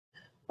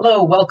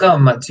Hello,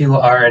 welcome to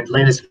our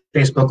latest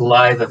Facebook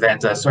Live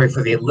event. Sorry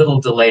for the little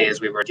delay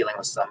as we were dealing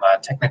with some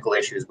technical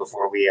issues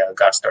before we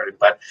got started,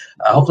 but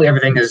hopefully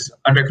everything is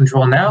under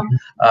control now.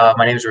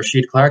 My name is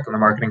Rashid Clark. I'm the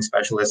marketing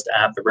specialist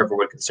at the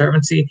Riverwood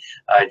Conservancy,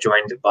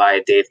 joined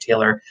by Dave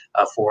Taylor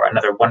for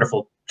another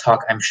wonderful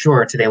talk. I'm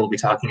sure today we'll be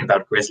talking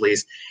about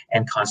grizzlies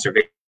and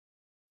conservation.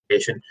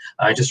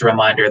 Just a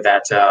reminder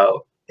that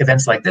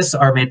events like this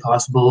are made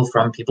possible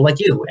from people like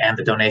you and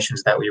the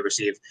donations that we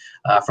receive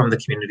from the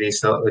community.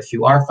 So if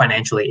you are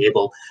financially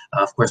able,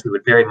 of course, we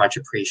would very much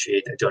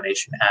appreciate a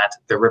donation at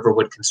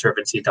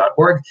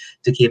theriverwoodconservancy.org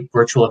to keep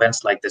virtual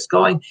events like this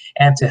going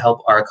and to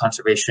help our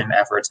conservation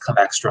efforts come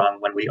back strong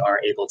when we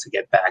are able to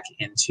get back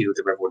into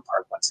the Riverwood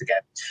Park once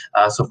again.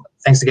 So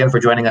thanks again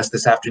for joining us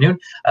this afternoon.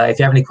 If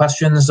you have any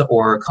questions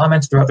or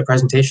comments throughout the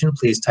presentation,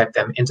 please type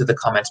them into the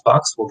comments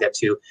box. We'll get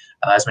to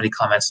as many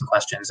comments and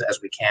questions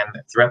as we can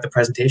throughout the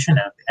presentation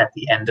at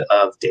the end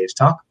of Dave's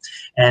talk.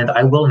 And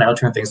I will now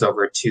turn things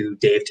over to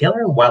Dave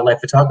Taylor, wildlife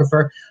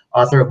photographer,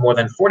 author of more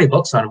than 40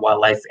 books on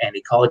wildlife and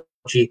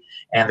ecology,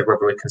 and the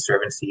Riverwood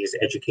Conservancy's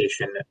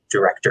education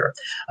director.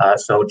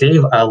 So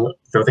Dave, I'll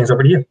throw things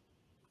over to you.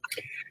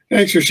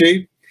 Thanks,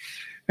 Rashid,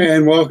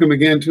 and welcome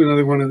again to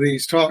another one of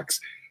these talks.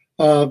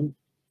 The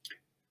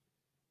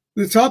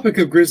topic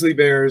of grizzly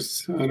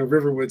bears on a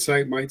Riverwood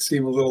site might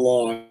seem a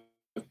little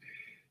odd.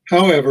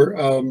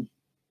 However,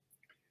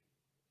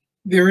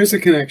 there is a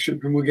connection,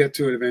 and we'll get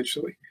to it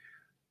eventually.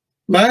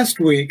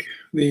 Last week,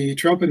 the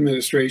Trump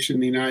administration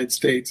in the United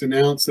States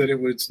announced that it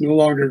was no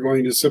longer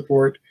going to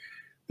support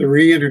the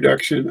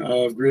reintroduction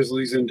of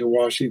grizzlies into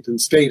Washington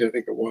state, I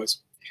think it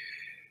was.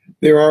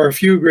 There are a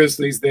few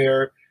grizzlies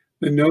there.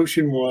 The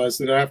notion was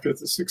that after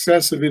the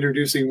success of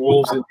introducing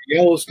wolves into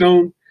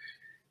Yellowstone,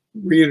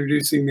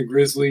 reintroducing the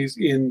grizzlies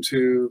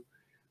into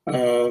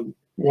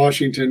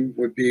Washington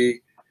would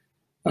be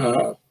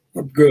a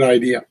good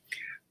idea.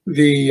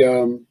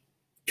 The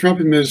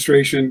Trump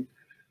administration,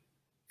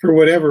 for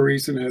whatever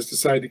reason, has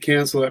decided to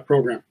cancel that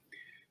program,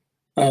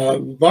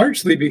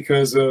 largely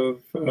because of,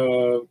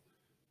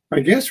 I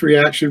guess,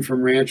 reaction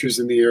from ranchers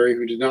in the area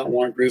who did not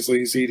want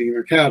grizzlies eating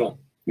their cattle.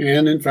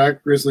 And in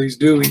fact, grizzlies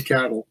do eat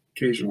cattle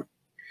occasionally.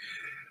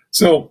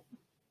 So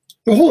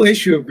the whole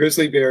issue of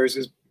grizzly bears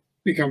has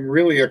become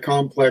really a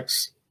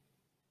complex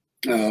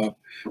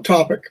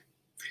topic.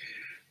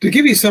 To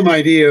give you some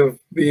idea of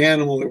the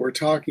animal that we're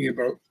talking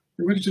about,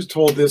 I'm going to just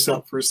hold this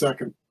up for a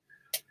second.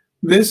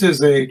 This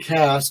is a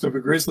cast of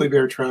a grizzly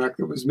bear track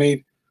that was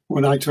made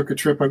when I took a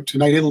trip out to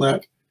Night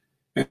Inlet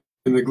in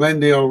the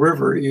Glendale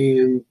River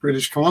in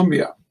British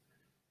Columbia.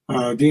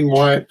 Dean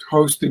Wyatt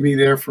hosted me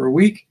there for a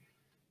week,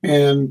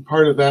 and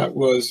part of that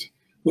was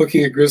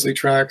looking at grizzly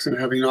tracks and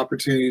having an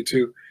opportunity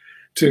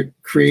to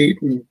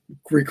create and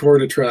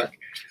record a track.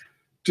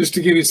 Just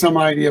to give you some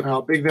idea of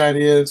how big that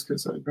is,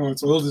 because I know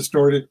it's a little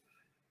distorted,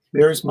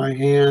 there's my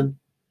hand.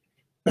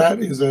 That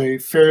is a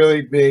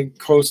fairly big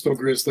coastal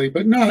grizzly,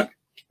 but not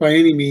by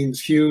any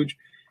means huge.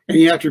 And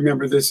you have to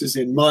remember this is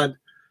in mud,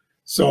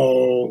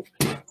 so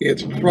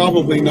it's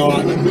probably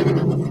not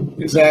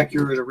as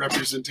accurate a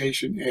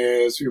representation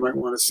as you might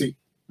want to see.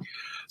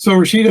 So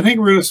Rashid, I think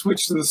we're going to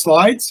switch to the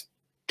slides.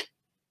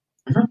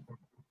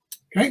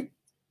 Okay.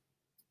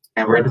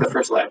 And we're into the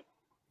first slide.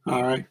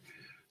 All right.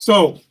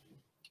 So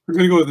we're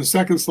going to go to the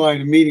second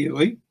slide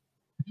immediately.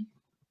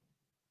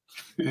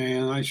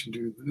 And I should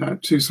do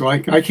that too. So I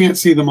can't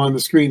see them on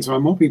the screen, so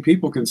I'm hoping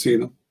people can see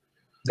them.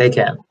 They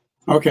can.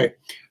 Okay,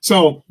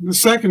 so the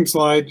second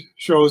slide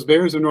shows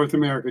bears of North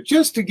America.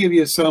 Just to give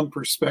you some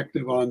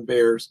perspective on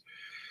bears,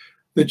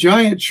 the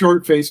giant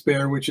short-faced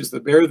bear, which is the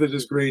bear that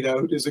is grayed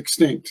out, is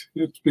extinct.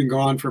 It's been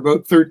gone for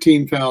about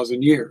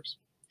 13,000 years.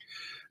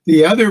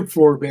 The other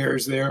four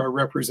bears there are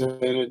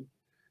represented,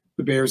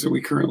 the bears that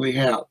we currently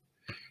have.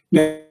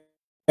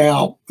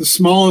 Now, the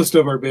smallest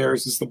of our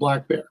bears is the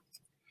black bear.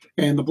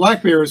 And the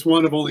black bear is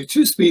one of only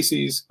two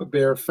species of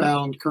bear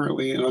found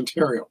currently in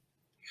Ontario.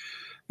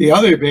 The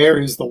other bear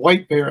is the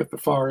white bear at the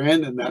far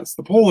end, and that's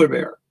the polar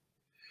bear.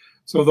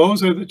 So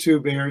those are the two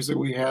bears that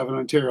we have in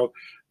Ontario.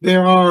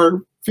 There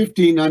are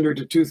 1,500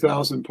 to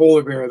 2,000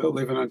 polar bear that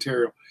live in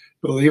Ontario,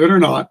 believe it or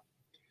not.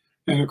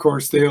 And of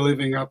course, they're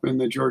living up in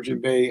the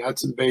Georgian Bay,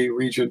 Hudson Bay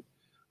region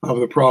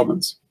of the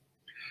province.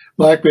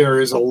 Black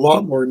bear is a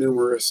lot more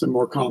numerous and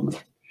more common.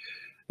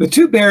 The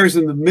two bears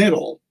in the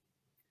middle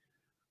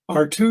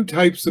are two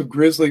types of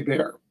grizzly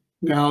bear.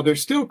 Now, they're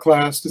still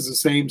classed as the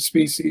same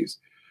species,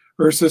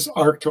 versus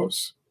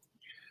Arctos.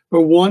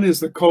 But one is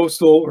the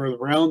coastal or the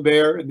brown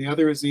bear, and the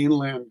other is the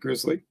inland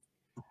grizzly.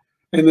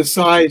 And the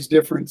size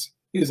difference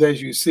is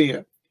as you see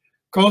it.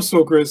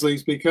 Coastal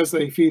grizzlies, because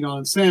they feed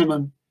on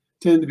salmon,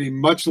 tend to be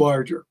much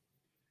larger.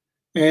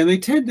 And they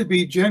tend to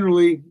be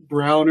generally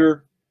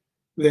browner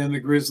than the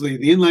grizzly.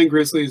 The inland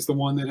grizzly is the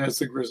one that has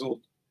the grizzled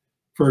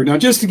fur. Now,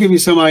 just to give you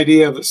some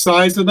idea of the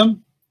size of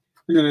them,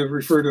 I'm going to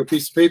refer to a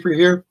piece of paper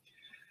here.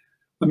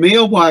 A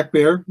male black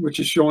bear, which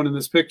is shown in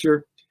this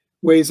picture,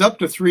 weighs up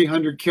to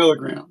 300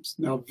 kilograms.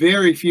 Now,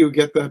 very few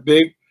get that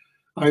big.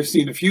 I've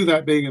seen a few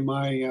that big in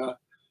my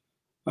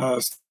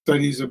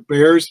studies of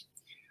bears.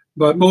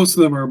 but most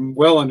of them are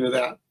well under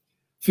that.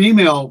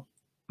 Female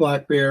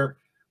black bear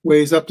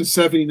weighs up to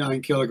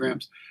 79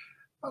 kilograms.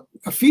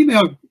 A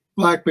female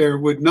black bear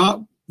would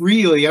not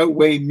really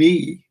outweigh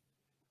me.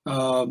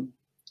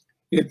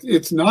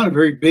 It's not a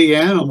very big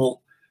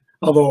animal,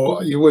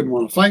 although you wouldn't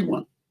want to fight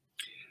one.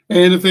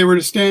 And if they were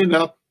to stand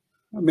up,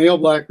 a male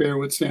black bear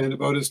would stand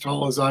about as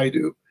tall as I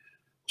do,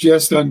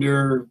 just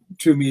under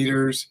 2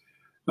 meters.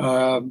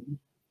 Well,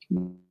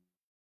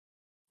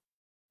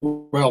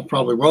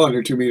 probably well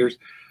under 2 meters,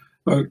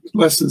 but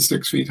less than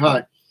 6 feet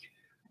high.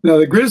 Now,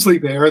 the grizzly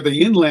bear,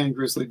 the inland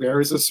grizzly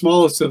bear, is the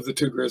smallest of the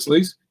two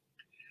grizzlies,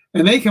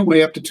 and they can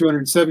weigh up to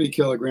 270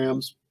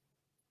 kilograms.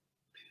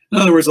 In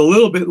other words, a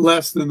little bit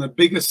less than the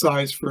biggest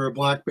size for a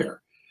black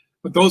bear.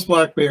 But those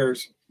black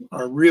bears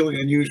are really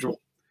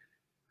unusual.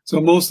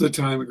 So most of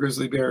the time, a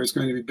grizzly bear is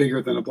going to be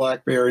bigger than a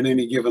black bear in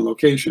any given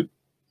location.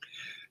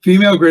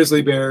 Female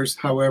grizzly bears,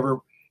 however,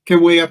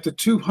 can weigh up to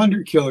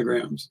 200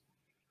 kilograms.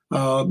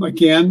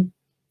 Again,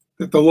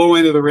 at the low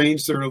end of the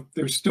range,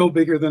 they're still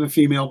bigger than a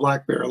female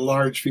black bear, a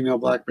large female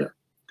black bear.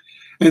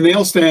 And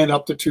they'll stand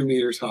up to 2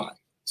 meters high,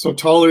 so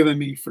taller than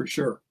me for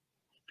sure.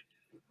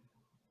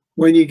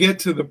 When you get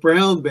to the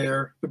brown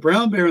bear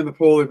and the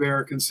polar bear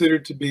are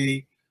considered to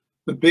be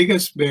the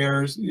biggest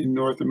bears in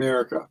North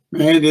America,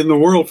 and in the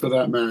world for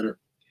that matter.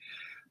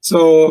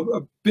 So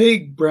a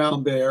big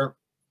brown bear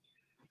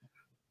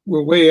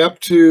will weigh up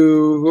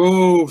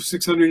to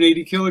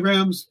 680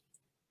 kilograms.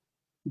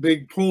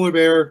 Big polar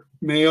bear,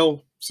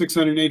 male,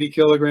 680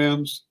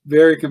 kilograms,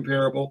 very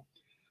comparable.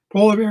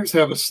 Polar bears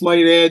have a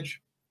slight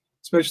edge,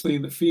 especially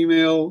in the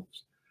female,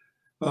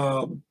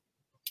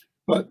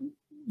 but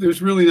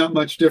there's really not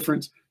much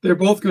difference. They're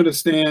both going to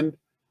stand,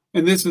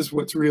 and this is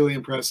what's really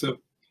impressive,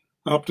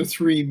 up to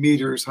 3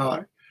 meters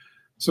high.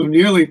 So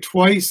nearly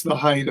twice the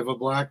height of a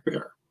black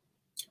bear.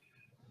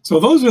 So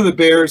those are the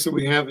bears that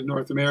we have in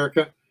North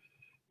America.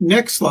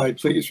 Next slide,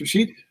 please,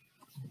 Rashid.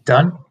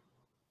 Done.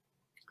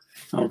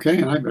 Okay,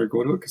 and I better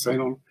go to it because I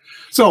don't.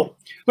 So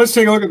let's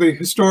take a look at the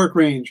historic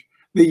range.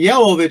 The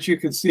yellow that you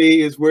can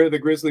see is where the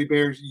grizzly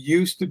bears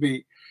used to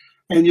be.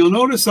 And you'll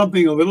notice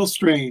something a little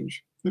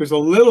strange. There's a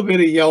little bit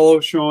of yellow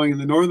showing in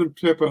the northern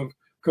tip of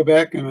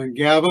Quebec and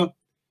Ungava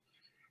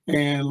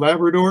and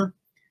Labrador.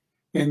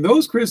 And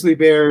those grizzly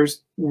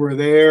bears were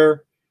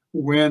there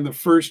when the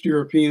first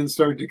Europeans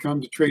started to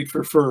come to trade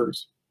for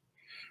furs.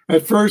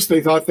 At first,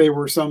 they thought they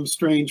were some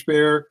strange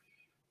bear.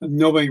 And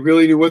nobody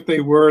really knew what they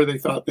were. They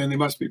thought then they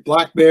must be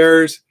black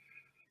bears.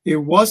 It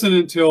wasn't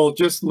until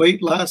just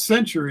late last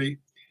century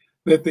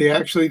that they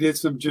actually did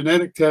some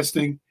genetic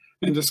testing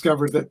and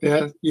discovered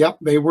that, yep,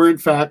 they were in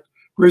fact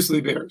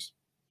grizzly bears.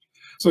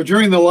 So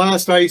during the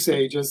last ice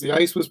age, as the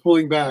ice was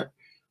pulling back,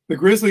 the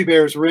grizzly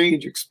bears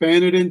range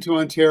expanded into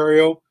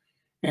Ontario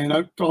and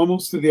out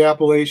almost to the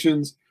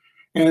Appalachians,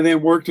 and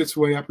then worked its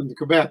way up into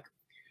Quebec.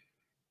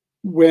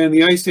 When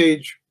the ice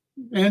age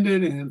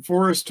ended and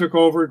forests took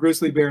over,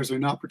 grizzly bears are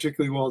not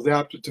particularly well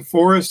adapted to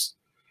forests.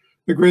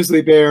 The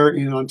grizzly bear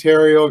in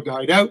Ontario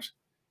died out,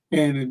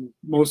 and in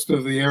most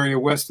of the area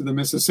west of the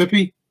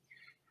Mississippi,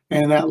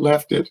 and that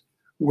left it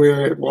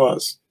where it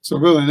was. So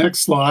go to the next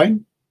slide.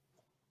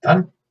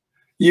 Done.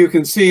 You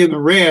can see in the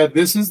red,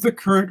 this is the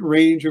current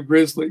range of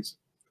grizzlies.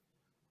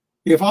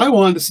 If I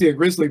wanted to see a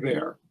grizzly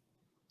bear,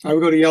 I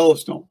would go to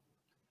Yellowstone.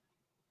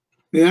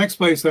 The next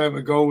place I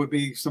would go would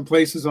be some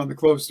places on the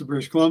coast of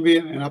British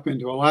Columbia and up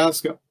into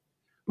Alaska.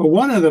 But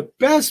one of the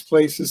best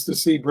places to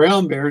see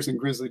brown bears and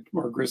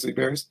grizzly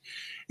bears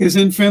is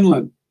in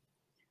Finland.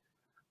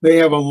 They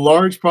have a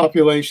large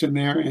population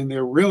there, and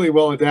they're really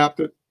well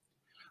adapted.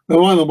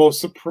 But one of the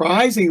most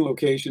surprising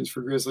locations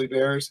for grizzly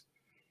bears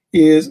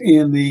is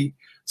in the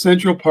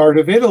central part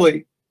of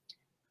Italy.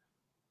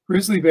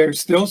 Grizzly bears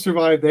still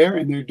survive there,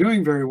 and they're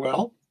doing very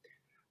well.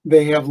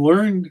 They have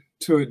learned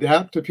to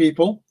adapt to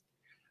people.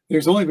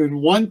 There's only been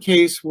one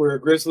case where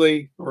a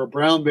grizzly or a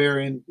brown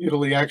bear in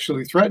Italy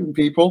actually threatened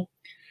people,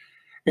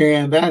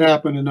 and that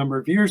happened a number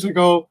of years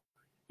ago,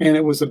 and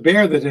it was a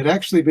bear that had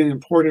actually been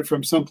imported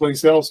from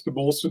someplace else to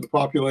bolster the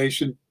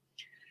population,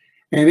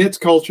 and its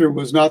culture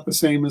was not the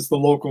same as the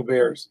local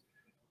bears.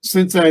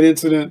 Since that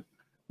incident,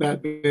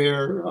 that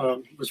bear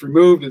was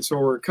removed, and so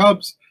were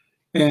cubs,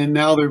 and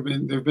now there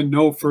have been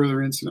no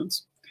further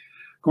incidents.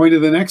 Going to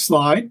the next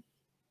slide.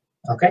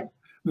 Okay.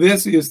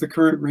 This is the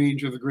current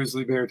range of the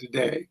grizzly bear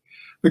today.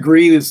 The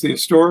green is the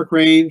historic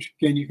range.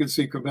 Again, you can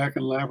see Quebec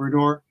and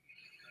Labrador.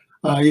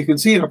 You can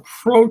see it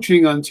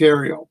approaching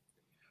Ontario.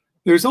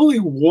 There's only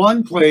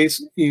one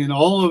place in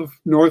all of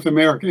North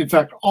America, in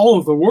fact, all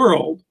of the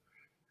world,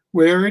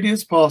 where it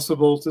is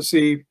possible to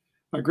see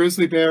a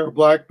grizzly bear, a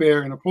black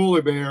bear, and a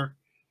polar bear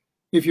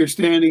if you're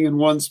standing in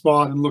one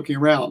spot and looking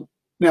around.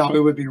 Now, it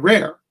would be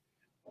rare,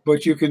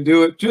 but you can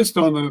do it just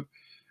on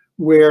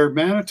where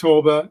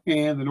Manitoba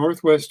and the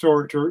Northwest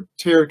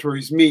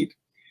Territories meet.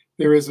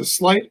 There is a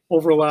slight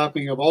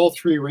overlapping of all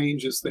three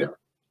ranges there.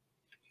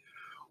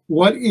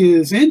 What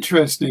is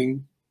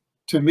interesting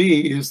to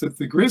me is that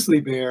the grizzly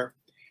bear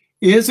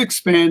is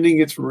expanding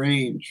its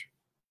range.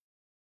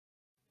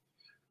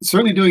 It's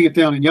certainly doing it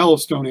down in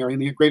Yellowstone area, in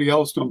the Greater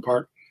Yellowstone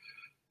Park,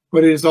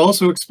 but it is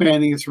also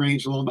expanding its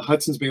range along the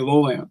Hudson's Bay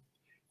lowland.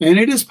 And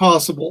it is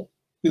possible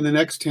in the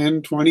next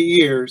 10, 20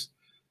 years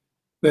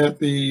that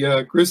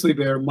the grizzly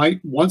bear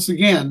might once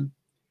again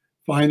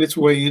find its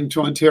way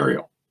into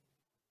Ontario.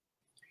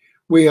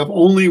 We have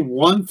only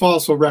one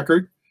fossil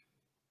record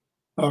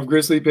of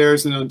grizzly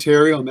bears in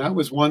Ontario, and that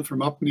was one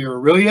from up near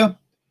Aurelia,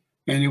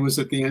 and it was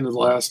at the end of the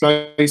last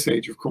ice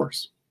age, of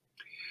course.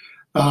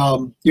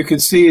 You can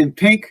see in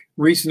pink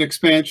recent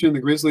expansion. The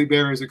grizzly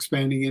bear is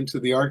expanding into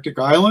the Arctic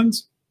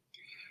islands.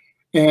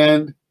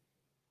 And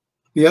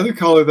the other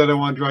color that I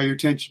want to draw your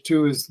attention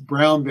to is the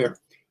brown bear.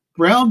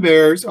 Brown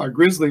bears are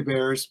grizzly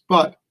bears,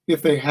 but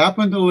if they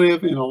happen to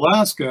live in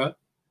Alaska,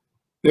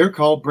 they're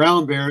called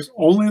brown bears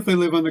only if they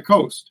live on the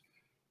coast.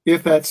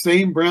 If that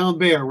same brown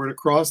bear were to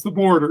cross the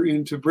border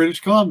into British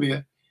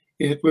Columbia,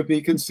 it would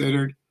be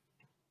considered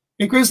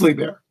a grizzly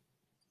bear.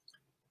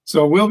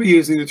 So we'll be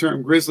using the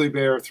term grizzly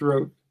bear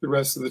throughout the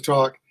rest of the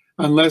talk,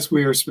 unless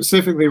we are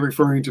specifically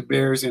referring to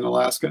bears in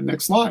Alaska.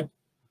 Next slide.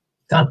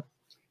 Done.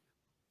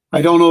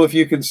 I don't know if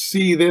you can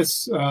see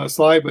this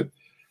slide, but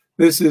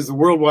this is the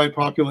worldwide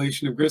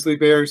population of grizzly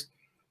bears.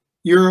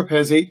 Europe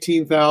has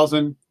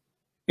 18,000.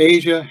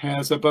 Asia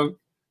has about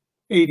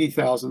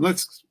 80,000.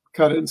 Let's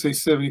cut it and say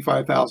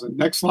 75,000.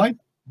 Next slide.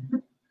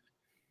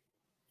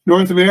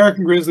 North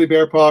American grizzly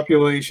bear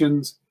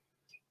populations,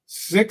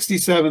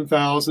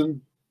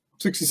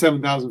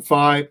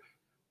 67,005,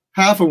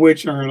 half of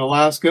which are in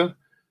Alaska,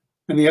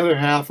 and the other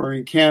half are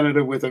in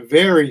Canada, with a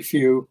very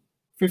few,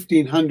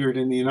 1,500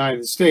 in the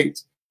United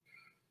States.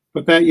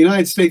 But that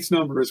United States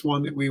number is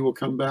one that we will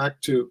come back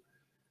to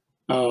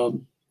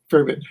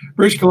fair bit.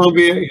 British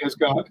Columbia has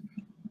got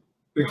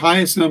the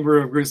highest number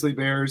of grizzly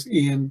bears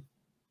in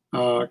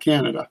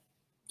Canada.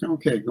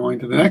 Okay, going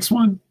to the next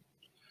one.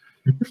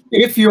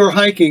 If you're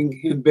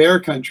hiking in bear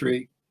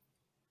country,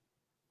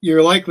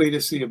 you're likely to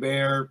see a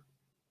bear,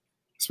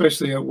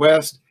 especially out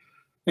west,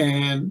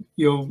 and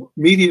you'll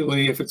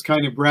immediately, if it's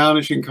kind of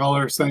brownish in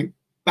color, think,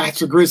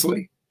 that's a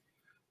grizzly.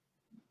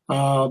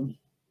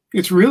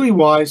 It's really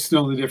wise to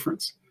know the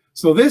difference.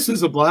 So this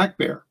is a black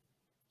bear.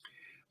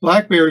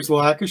 Black bears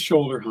lack a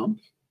shoulder hump.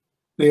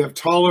 They have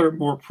taller,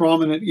 more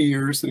prominent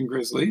ears than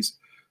grizzlies.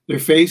 Their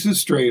face is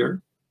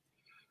straighter.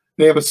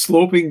 They have a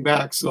sloping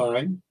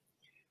backside.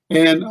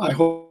 And I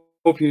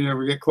hope you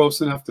never get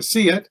close enough to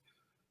see it,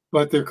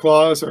 but their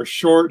claws are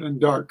short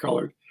and dark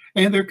colored.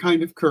 And they're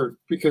kind of curved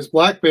because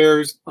black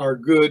bears are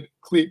good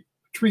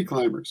tree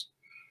climbers.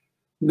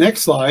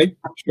 Next slide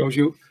shows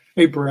you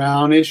a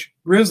brownish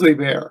grizzly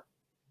bear.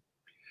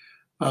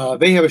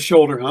 They have a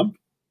shoulder hump.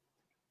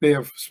 They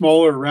have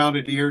smaller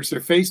rounded ears. Their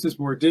face is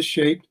more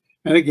disc-shaped.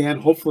 And again,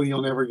 hopefully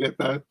you'll never get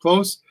that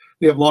close.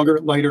 They have longer,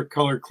 lighter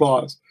colored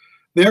claws.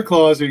 Their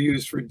claws are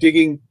used for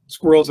digging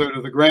squirrels out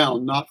of the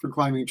ground, not for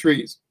climbing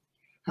trees.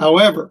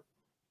 However,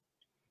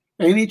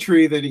 any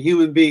tree that a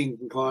human being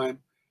can climb,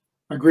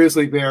 a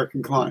grizzly bear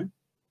can climb.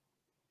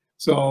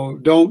 So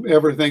don't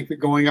ever think that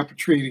going up a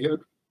tree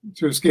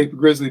to escape a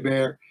grizzly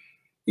bear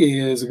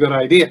is a good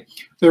idea.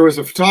 There was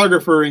a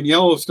photographer in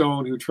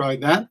Yellowstone who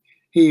tried that.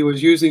 He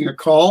was using a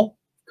called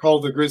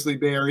the grizzly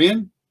bear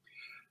in.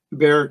 The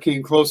bear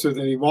came closer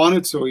than he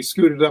wanted, so he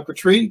scooted up a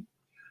tree,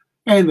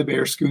 and the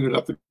bear scooted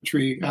up the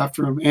tree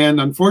after him. And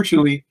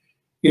unfortunately,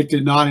 it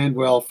did not end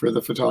well for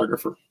the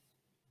photographer.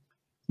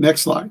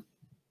 Next slide.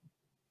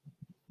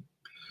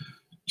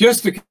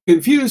 Just to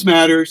confuse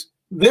matters,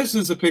 this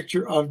is a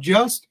picture of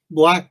just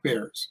black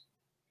bears.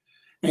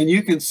 And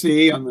you can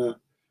see on the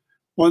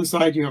one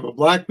side you have a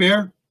black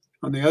bear,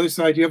 on the other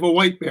side you have a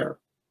white bear.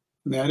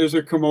 And that is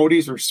a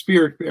coyotes or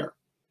spirit bear.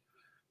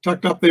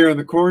 Tucked up there in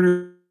the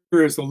corner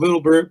is the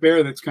little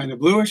bear that's kind of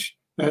bluish.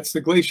 That's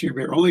the glacier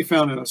bear, only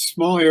found in a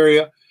small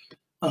area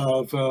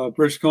of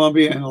British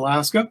Columbia and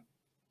Alaska.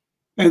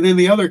 And then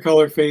the other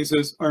color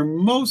phases are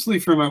mostly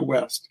from out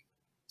west.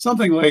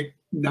 Something like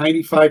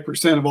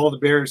 95% of all the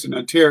bears in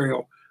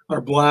Ontario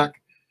are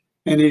black.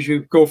 And as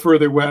you go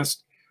further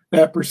west,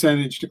 that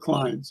percentage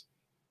declines.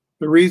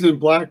 The reason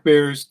black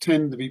bears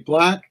tend to be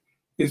black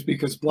is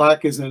because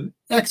black is an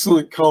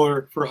excellent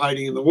color for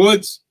hiding in the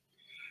woods.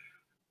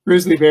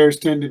 Grizzly bears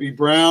tend to be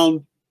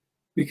brown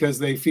because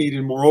they feed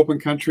in more open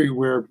country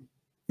where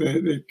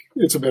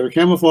it's a better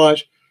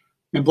camouflage.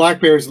 And black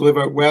bears live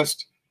out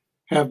west,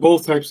 have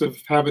both types of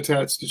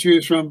habitats to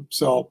choose from.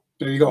 So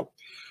there you go.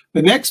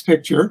 The next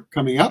picture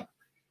coming up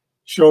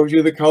shows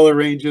you the color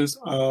ranges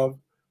of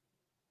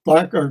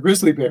black or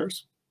grizzly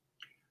bears.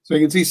 So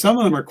you can see some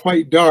of them are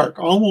quite dark,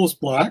 almost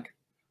black.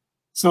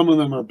 Some of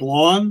them are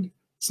blonde.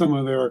 Some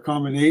of them are a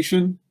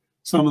combination.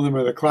 Some of them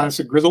are the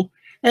classic grizzle.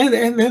 And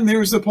then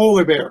there's the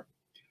polar bear.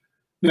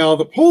 Now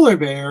the polar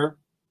bear,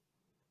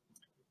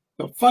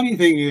 the funny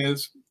thing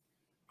is,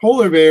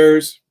 polar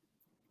bears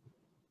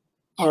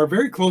are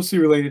very closely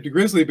related to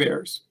grizzly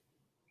bears.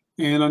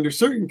 And under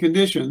certain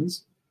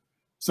conditions,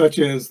 such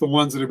as the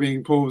ones that are being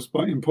imposed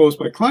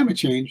by climate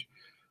change,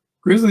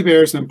 grizzly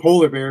bears and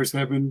polar bears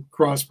have been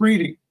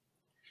crossbreeding.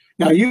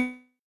 Now, you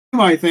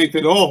might think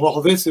that, oh,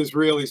 well, this is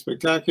really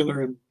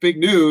spectacular and big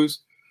news,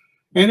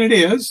 and it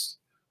is.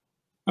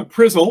 A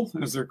prizzle,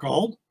 as they're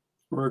called,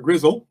 or a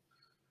grizzle,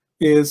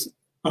 is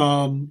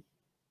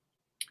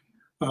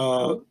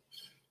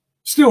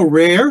still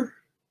rare,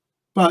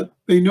 but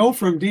they know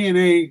from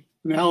DNA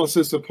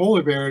analysis of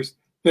polar bears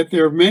that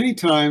there are many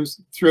times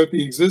throughout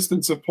the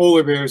existence of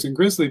polar bears and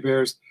grizzly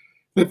bears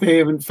that they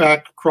have in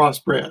fact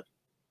crossbred.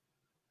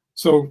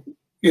 So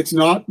it's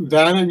not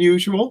that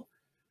unusual,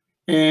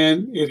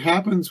 and it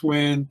happens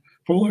when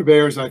polar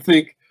bears, I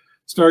think,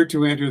 start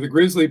to enter the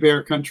grizzly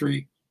bear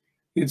country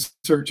in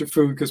search of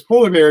food, because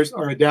polar bears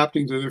are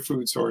adapting to their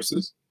food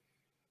sources.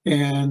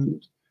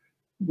 And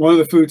one of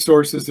the food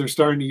sources they're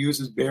starting to use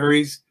is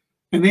berries,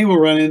 and they will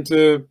run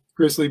into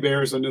grizzly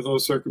bears under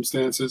those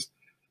circumstances.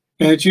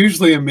 And it's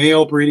usually a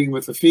male breeding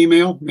with a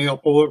female,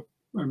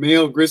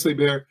 male grizzly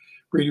bear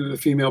breeding with a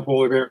female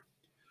polar bear.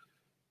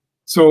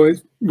 So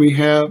we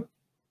have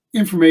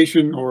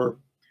information, or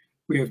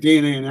we have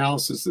DNA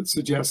analysis that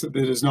suggests that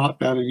it is not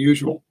that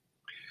unusual.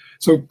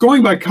 So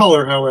going by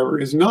color, however,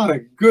 is not a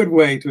good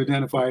way to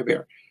identify a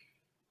bear.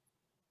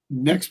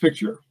 Next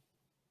picture.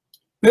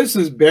 This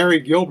is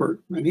Barry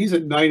Gilbert, and he's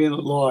at Night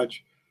Inlet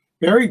Lodge.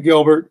 Barry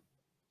Gilbert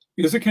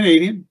is a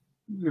Canadian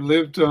who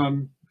lived,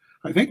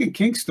 I think, in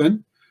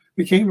Kingston,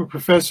 became a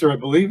professor, I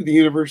believe, at the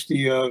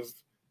University of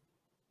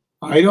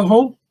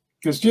Idaho,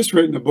 has just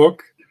written a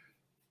book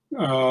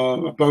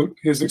about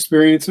his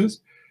experiences.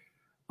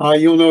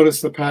 You'll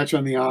notice the patch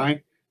on the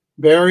eye.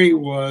 Barry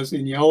was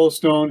in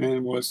Yellowstone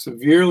and was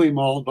severely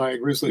mauled by a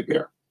grizzly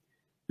bear.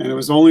 And it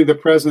was only the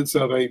presence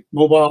of a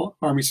mobile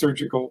Army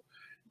Surgical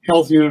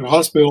Health Unit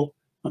hospital,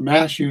 a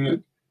MASH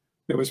unit,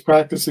 that was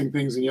practicing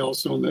things in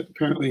Yellowstone that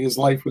apparently his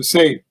life was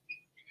saved.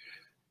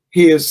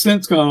 He has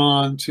since gone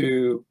on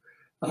to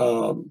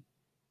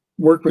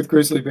work with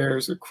grizzly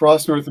bears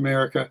across North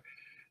America,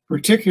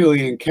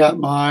 particularly in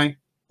Katmai,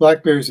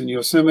 black bears in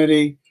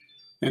Yosemite,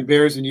 and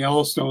bears in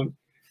Yellowstone.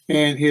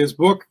 And his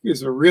book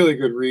is a really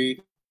good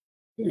read.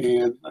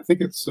 And I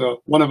think it's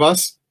One of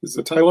Us is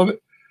the title of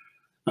it.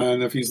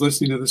 And if he's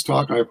listening to this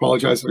talk, I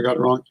apologize if I got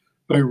it wrong,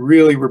 but I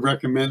really would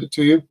recommend it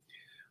to you.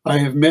 I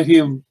have met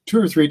him 2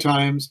 or 3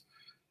 times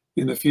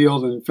in the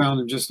field and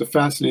found him just a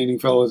fascinating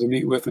fellow to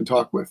meet with and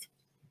talk with.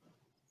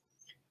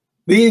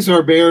 These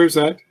are bears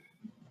at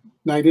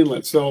Night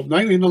Inlet. So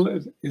Night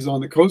Inlet is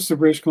on the coast of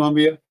British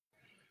Columbia.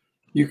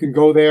 You can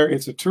go there.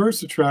 It's a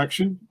tourist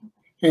attraction,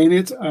 and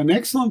it's an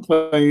excellent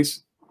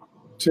place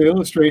to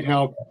illustrate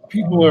how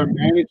people are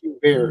managing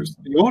bears.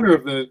 The owner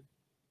of the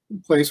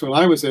place when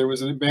I was there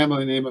was a man by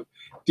the name of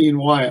Dean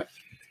Wyatt.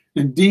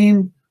 And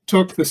Dean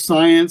took the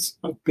science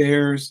of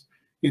bears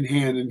in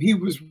hand.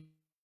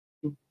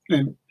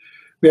 And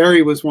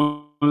Barry was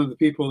one of the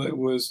people that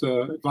was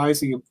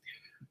advising him.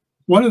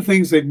 One of the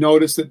things they've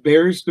noticed that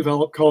bears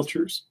develop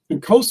cultures.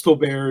 And coastal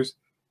bears,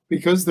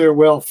 because they're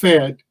well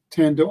fed,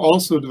 tend to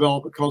also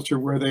develop a culture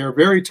where they are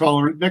very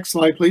tolerant. Next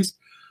slide, please,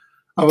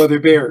 of other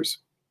bears.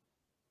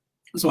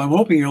 So I'm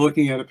hoping you're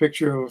looking at a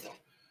picture of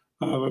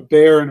a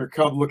bear and her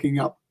cub looking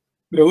up.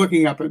 They're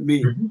looking up at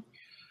me.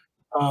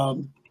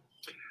 And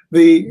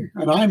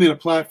I'm in a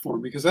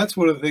platform, because that's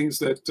one of the things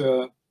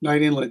that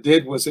Night Inlet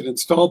did, was it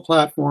installed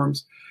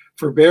platforms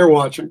for bear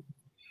watching.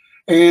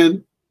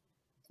 And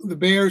the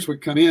bears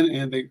would come in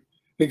and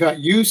they got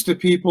used to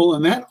people,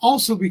 and that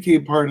also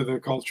became part of their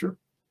culture.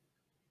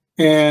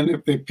 And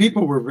if the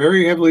people were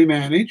very heavily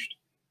managed,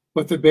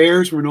 but the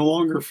bears were no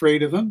longer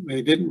afraid of them,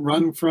 they didn't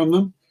run from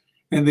them,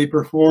 and they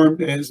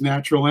performed as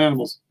natural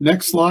animals.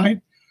 Next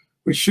slide,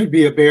 which should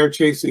be a bear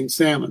chasing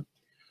salmon.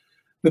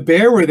 The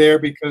bear were there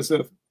because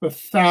of the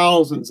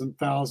thousands and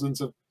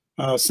thousands of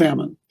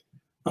salmon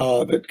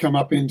that come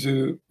up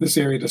into this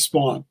area to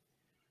spawn.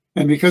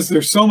 And because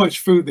there's so much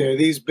food there,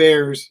 these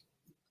bears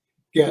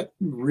get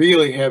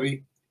really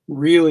heavy,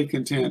 really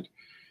content,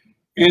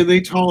 and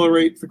they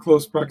tolerate the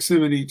close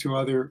proximity to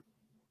other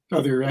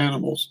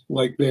animals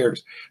like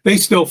bears. They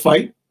still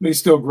fight, they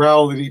still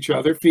growl at each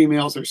other.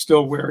 Females are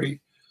still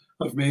wary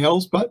of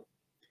males, but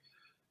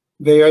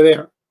they are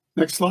there.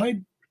 Next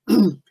slide.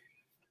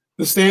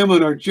 The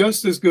salmon are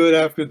just as good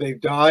after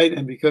they've died,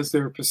 and because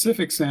they're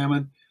Pacific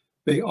salmon,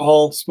 they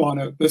all spawn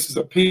out. This is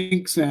a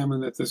pink salmon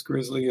that this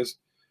grizzly is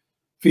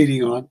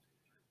feeding on.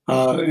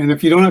 And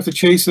if you don't have to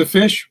chase the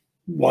fish,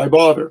 why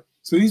bother?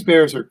 So these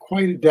bears are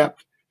quite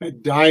adept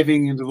at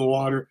diving into the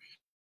water,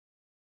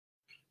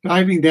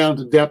 diving down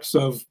to depths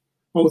of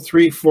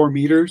 3-4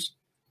 meters.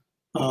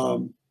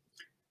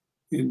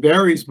 In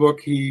Barry's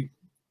book, he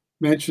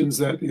mentions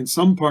that in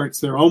some parts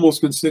they're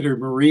almost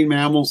considered marine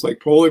mammals like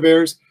polar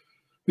bears,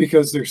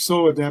 because they're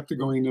so adept at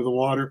going into the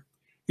water.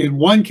 In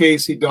one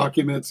case, he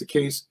documents a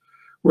case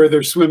where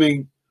they're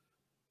swimming,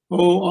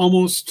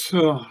 almost,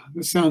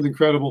 this sounds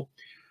incredible,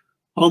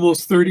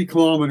 almost 30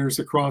 kilometers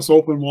across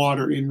open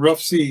water in rough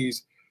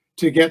seas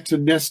to get to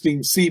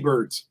nesting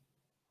seabirds.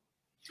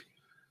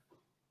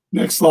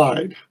 Next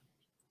slide.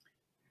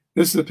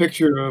 This is a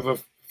picture of a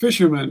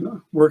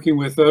fisherman working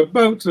with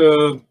about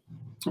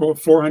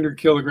 400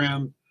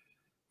 kilogram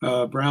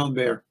brown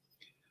bear.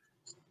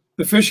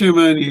 The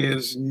fisherman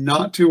is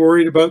not too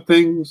worried about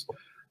things.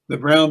 The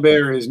brown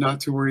bear is not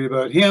too worried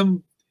about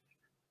him.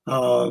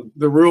 The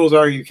rules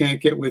are you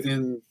can't get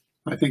within,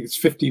 I think it's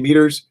 50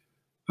 meters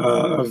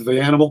of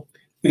the animal.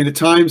 And at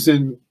times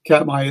in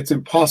Katmai, it's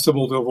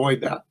impossible to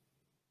avoid that.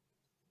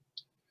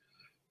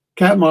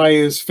 Katmai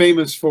is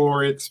famous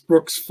for its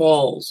Brooks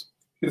Falls.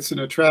 It's an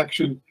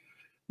attraction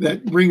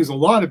that brings a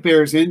lot of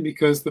bears in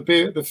because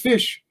the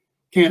fish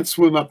can't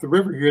swim up the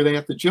river here. They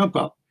have to jump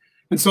up.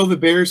 And so the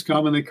bears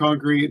come and they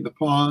congregate in the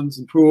ponds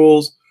and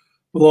pools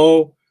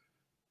below.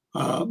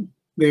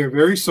 They are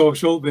very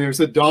social. There's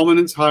a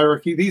dominance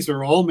hierarchy. These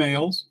are all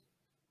males.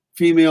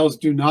 Females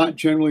do not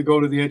generally go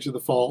to the edge of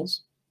the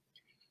falls.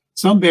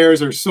 Some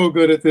bears are so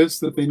good at this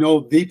that they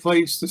know the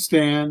place to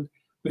stand.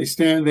 They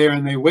stand there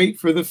and they wait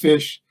for the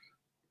fish.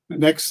 The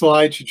next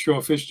slide should show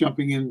a fish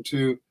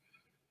jumping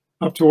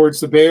up towards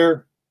the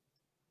bear.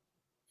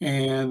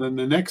 And then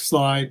the next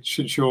slide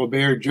should show a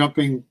bear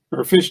jumping, or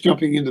a fish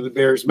jumping into the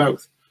bear's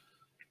mouth.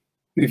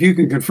 If you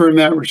can confirm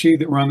that, Rashid,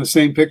 that we're on the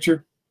same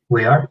picture.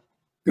 We are.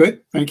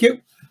 Good, thank you.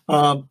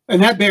 And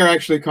that bear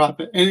actually caught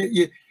that. And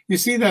you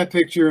see that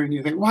picture and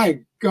you think,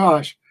 my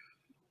gosh,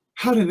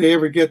 how did they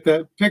ever get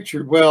that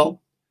picture?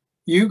 Well,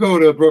 you go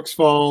to Brooks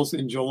Falls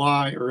in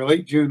July or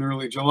late June,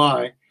 early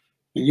July,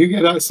 and you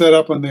get set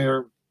up on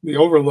the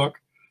overlook,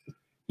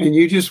 and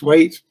you just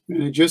wait,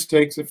 and it just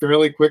takes a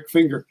fairly quick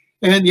finger.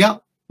 And yeah,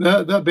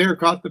 the bear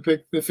caught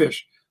the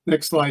fish.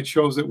 Next slide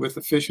shows it with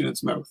the fish in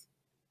its mouth.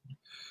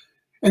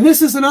 And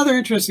this is another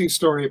interesting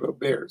story about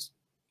bears.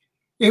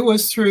 It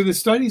was through the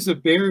studies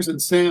of bears and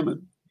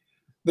salmon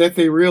that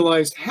they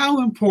realized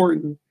how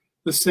important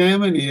the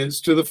salmon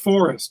is to the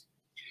forest.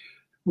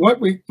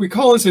 What we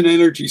call this an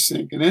energy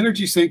sink. An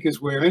energy sink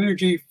is where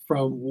energy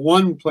from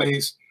one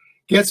place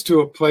gets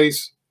to a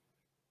place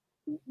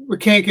we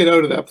can't get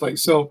out of that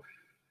place. So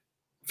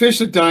fish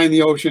that die in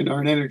the ocean are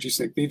an energy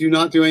sink. They do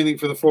not do anything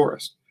for the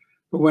forest.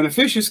 But when a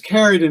fish is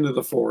carried into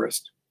the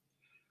forest,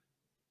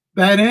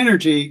 that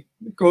energy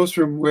goes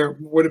from where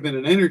would have been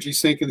an energy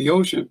sink in the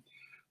ocean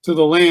to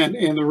the land.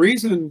 And the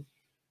reason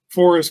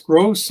forest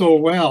grows so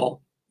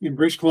well in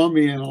British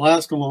Columbia and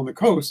Alaska along the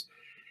coast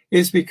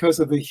is because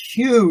of the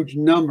huge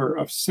number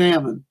of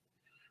salmon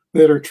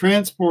that are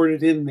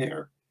transported in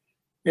there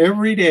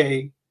every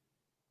day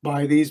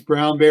by these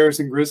brown bears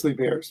and grizzly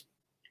bears.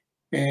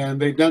 And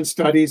they've done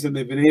studies and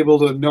they've been able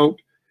to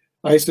note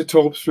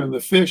isotopes from the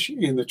fish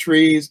in the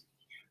trees.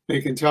 They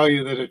can tell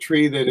you that a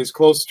tree that is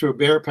close to a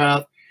bear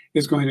path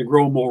is going to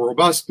grow more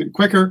robust and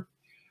quicker.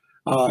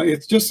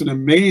 It's just an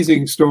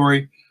amazing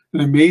story, an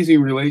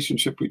amazing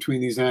relationship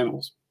between these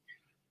animals.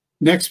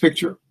 Next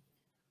picture.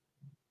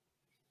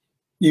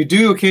 You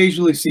do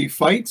occasionally see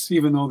fights,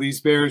 even though these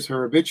bears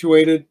are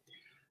habituated.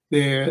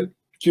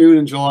 June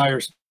and July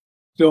are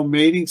still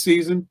mating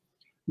season.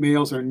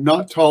 Males are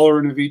not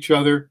tolerant of each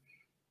other.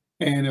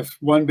 And if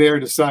one bear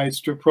decides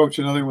to approach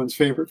another one's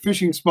favorite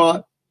fishing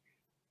spot,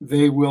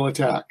 they will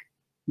attack.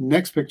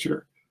 Next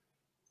picture.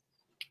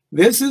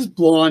 This is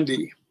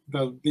Blondie.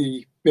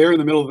 The bear in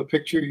the middle of the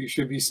picture you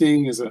should be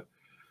seeing is a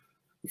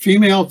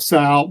female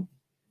sow.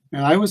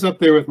 And I was up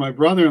there with my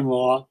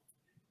brother-in-law,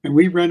 and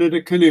we rented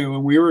a canoe,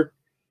 and we were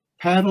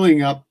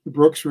paddling up the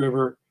Brooks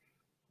River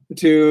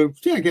to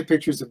get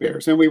pictures of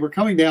bears. And we were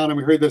coming down, and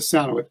we heard this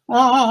sound of it,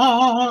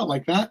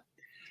 like that.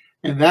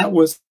 And that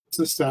was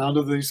the sound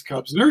of these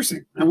cubs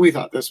nursing. And we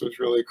thought this was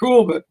really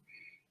cool, but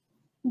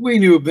we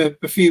knew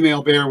that the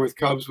female bear with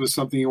cubs was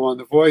something you wanted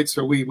to avoid,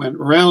 so we went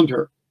around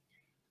her.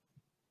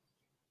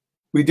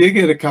 We did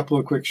get a couple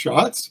of quick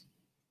shots.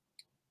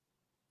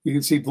 You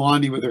can see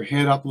Blondie with her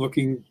head up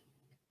looking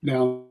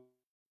down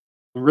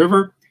the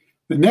river.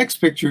 The next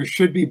picture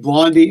should be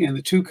Blondie and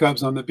the two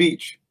cubs on the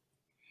beach.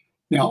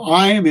 Now,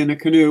 I am in a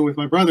canoe with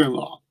my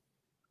brother-in-law.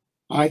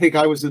 I think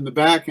I was in the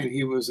back and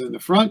he was in the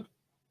front.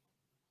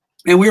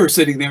 And we were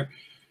sitting there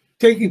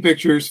taking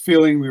pictures,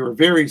 feeling we were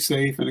very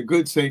safe and a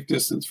good safe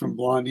distance from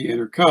Blondie and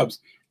her cubs.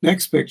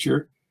 Next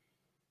picture,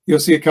 you'll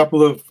see a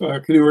couple of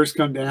canoers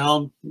come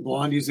down.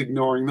 Blondie's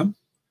ignoring them.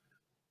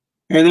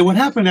 And then what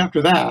happened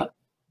after that,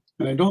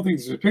 and I don't think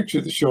there's a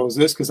picture that shows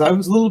this because I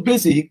was a little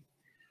busy,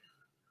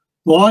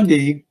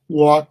 Blondie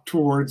walked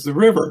towards the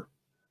river.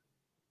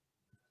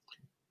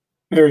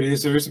 There it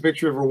is. There's a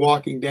picture of her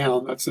walking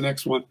down. That's the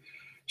next one.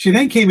 She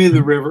then came in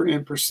the river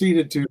and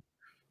proceeded to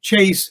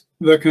chase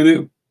the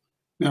canoe.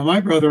 Now,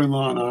 my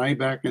brother-in-law and I,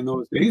 back in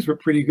those days, were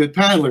pretty good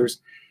paddlers,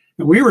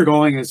 and we were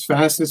going as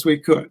fast as we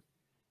could.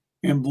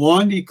 And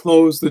Blondie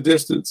closed the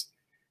distance,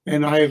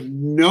 and I have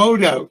no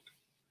doubt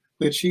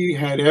that she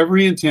had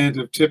every intent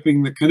of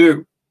tipping the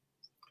canoe.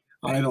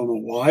 I don't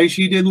know why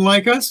she didn't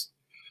like us,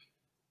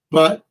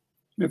 but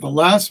at the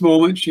last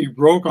moment, she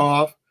broke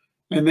off,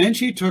 and then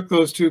she took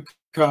those two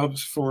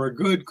cubs for a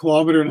good 1.5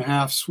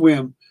 kilometer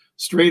swim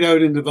straight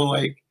out into the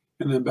lake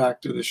and then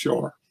back to the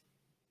shore.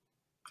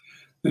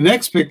 The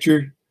next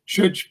picture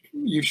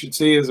you should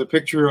see is a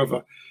picture of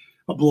a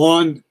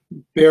blonde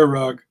bear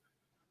rug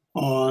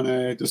on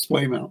a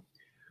display mount.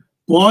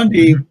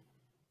 Blondie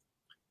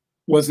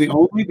was the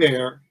only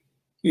bear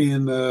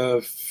in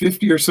the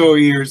 50 or so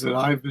years that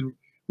I've been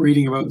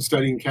reading about and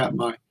studying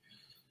Katmai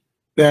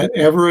that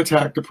ever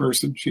attacked a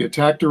person. She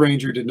attacked a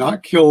ranger, did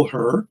not kill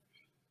her,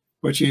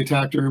 but she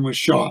attacked her and was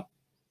shot.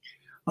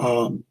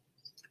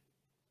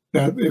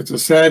 That it's a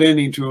sad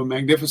ending to a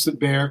magnificent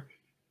bear,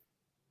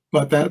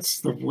 but that's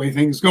the way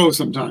things go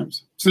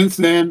sometimes. Since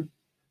then,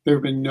 there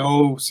have been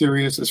no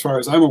serious, as far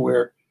as I'm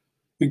aware,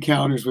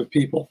 encounters with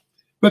people,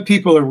 but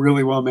people are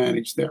really well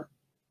managed there.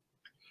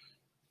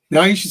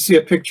 Now you should see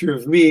a picture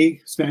of me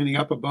standing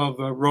up above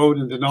the road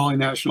in Denali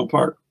National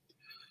Park.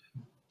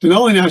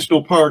 Denali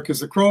National Park,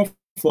 as the crow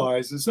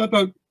flies, is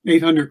about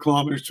 800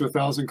 kilometers to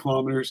 1,000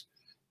 kilometers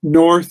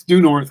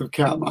due north of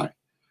Katmai.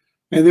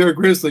 And there are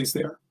grizzlies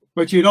there.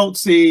 But you don't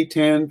see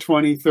 10,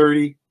 20,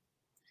 30,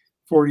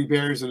 40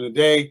 bears in a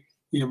day.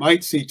 You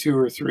might see 2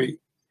 or 3.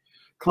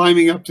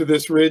 Climbing up to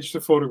this ridge to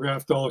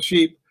photograph Dall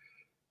sheep,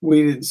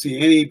 we didn't see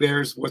any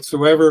bears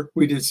whatsoever.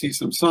 We did see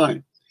some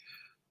sign.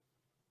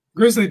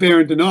 Grizzly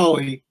bear in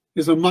Denali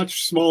is a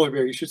much smaller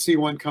bear. You should see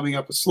one coming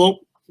up a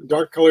slope, a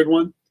dark-colored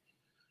one.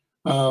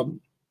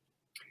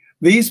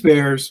 These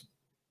bears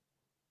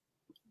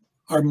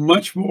are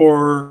much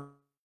more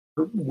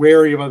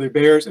wary of other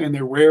bears, and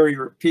they're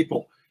warier of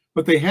people.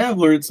 But they have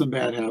learned some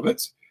bad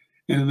habits.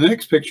 And the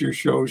next picture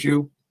shows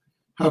you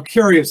how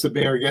curious the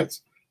bear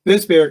gets.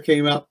 This bear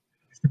came up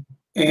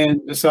and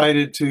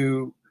decided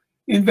to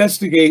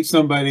investigate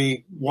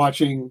somebody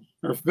watching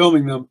or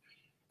filming them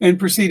and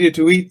proceeded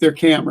to eat their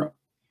camera.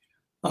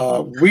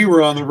 We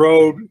were on the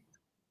road,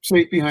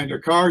 safe behind our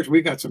cars.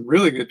 We got some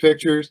really good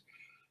pictures.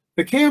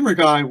 The camera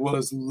guy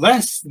was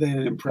less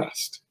than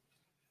impressed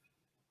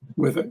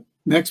with it.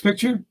 Next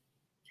picture.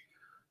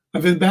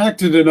 I've been back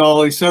to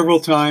Denali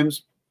several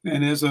times.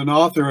 And as an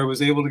author, I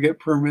was able to get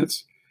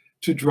permits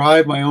to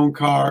drive my own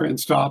car and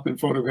stop and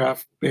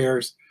photograph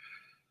bears,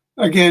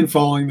 again,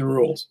 following the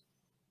rules.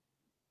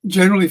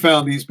 Generally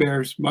found these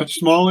bears much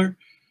smaller,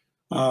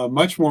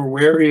 much more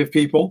wary of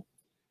people,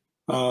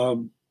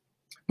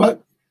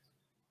 but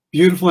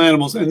beautiful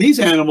animals. And these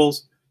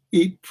animals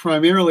eat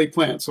primarily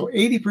plants. So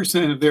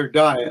 80% of their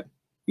diet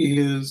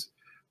is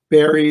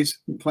berries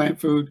and plant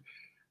food.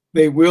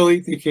 They will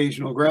eat the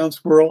occasional ground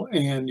squirrel,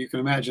 and you can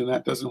imagine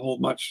that doesn't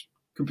hold much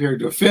compared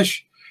to a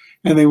fish,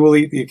 and they will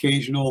eat the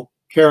occasional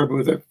caribou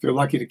if they're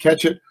lucky to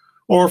catch it,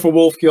 or if a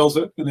wolf kills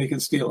it and they can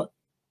steal it.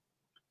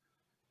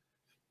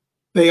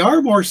 They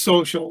are more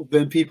social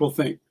than people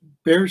think.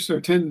 Bears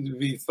are tended to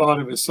be thought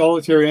of as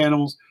solitary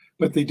animals,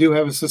 but they do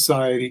have a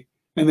society,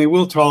 and they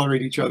will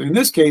tolerate each other. In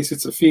this case,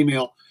 it's a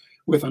female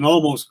with an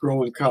almost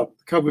grown cub.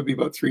 The cub would be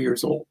about 3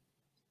 years old.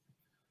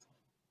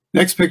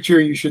 Next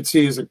picture you should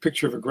see is a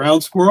picture of a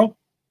ground squirrel.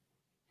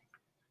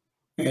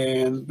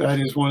 And that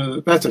is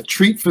that's a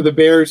treat for the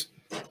bears.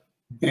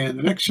 And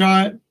the next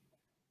shot,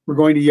 we're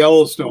going to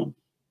Yellowstone.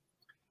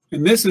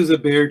 And this is a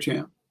bear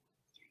jam.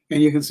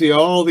 And you can see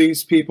all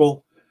these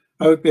people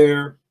out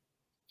there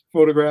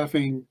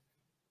photographing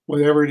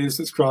whatever it is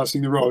that's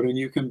crossing the road. And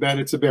you can bet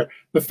it's a bear.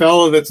 The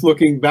fellow that's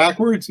looking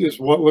backwards is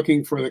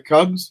looking for the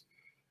cubs.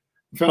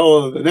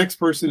 The next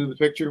person in the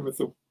picture with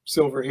the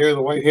silver hair,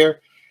 the white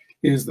hair,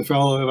 is the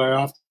fellow that I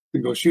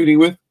often go shooting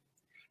with.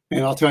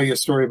 And I'll tell you a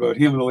story about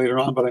him later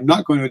on, but I'm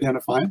not going to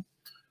identify him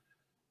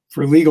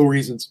for legal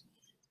reasons,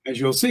 as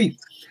you'll see.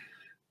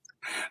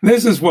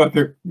 This is what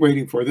they're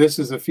waiting for. This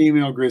is a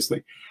female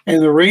grizzly. And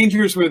the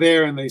rangers were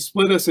there, and they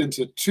split us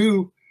into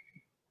 2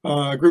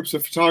 groups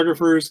of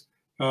photographers.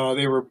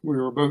 We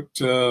were about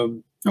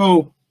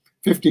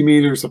 50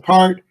 meters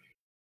apart,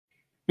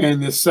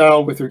 and this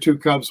sow with her 2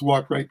 cubs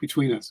walked right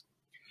between us.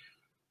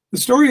 The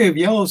story of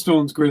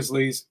Yellowstone's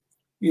grizzlies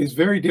is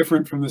very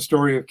different from the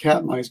story of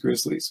Katmai's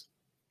grizzlies.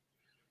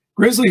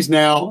 Grizzlies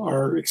now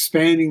are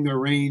expanding their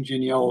range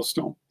in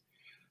Yellowstone.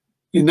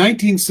 In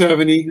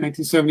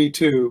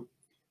 1972,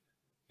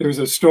 there's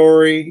a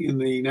story in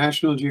the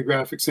National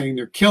Geographic saying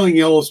they're killing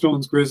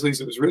Yellowstone's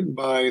grizzlies. It was written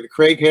by the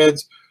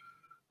Craigheads,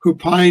 who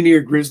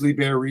pioneered grizzly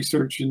bear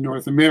research in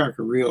North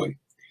America, really.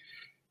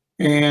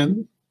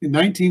 And in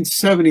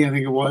 1970, I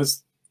think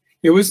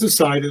it was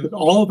decided that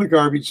all of the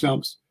garbage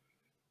dumps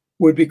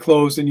would be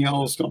closed in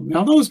Yellowstone.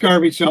 Now, those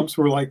garbage dumps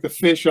were like the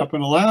fish up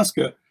in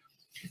Alaska.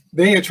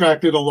 They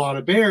attracted a lot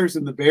of bears,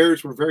 and the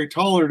bears were very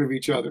tolerant of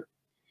each other.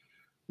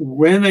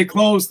 When they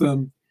closed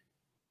them,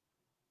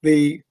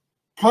 the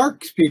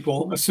parks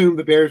people assumed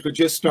the bears would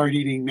just start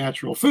eating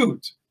natural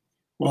foods.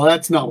 Well,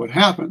 that's not what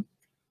happened.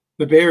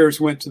 The bears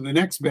went to the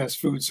next best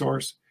food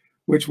source,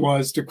 which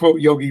was, to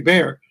quote Yogi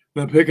Bear,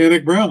 the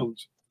picnic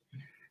browns.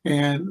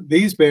 And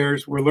these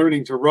bears were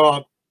learning to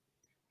rob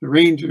the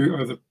ranger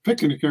or the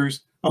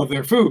picnickers of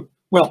their food.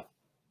 Well,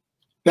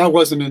 that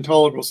was an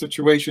intolerable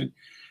situation.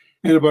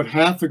 And about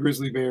half the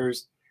grizzly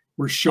bears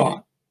were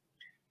shot.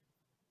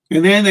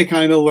 And then they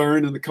kind of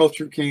learned, and the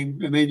culture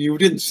came, and then you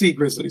didn't see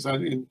grizzlies.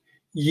 In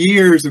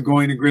years of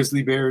going to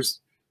grizzly bears,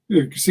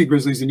 you see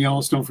grizzlies in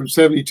Yellowstone from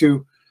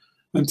 72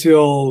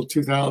 until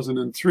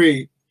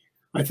 2003.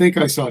 I think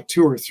I saw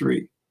 2 or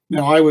 3.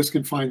 Now, I was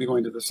confined to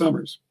going to the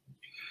summers.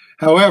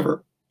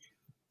 However,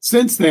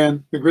 Since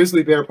then, the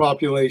grizzly bear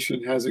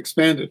population has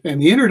expanded,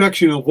 and the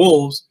introduction of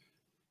wolves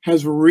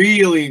has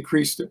really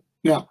increased it.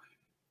 Now,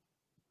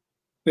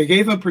 they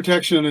gave them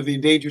protection under the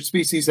Endangered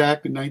Species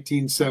Act in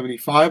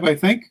 1975, I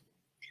think.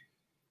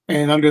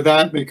 And under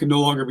that, they could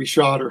no longer be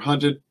shot or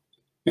hunted.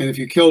 And if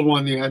you killed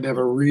one, you had to have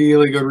a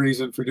really good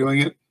reason for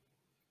doing it.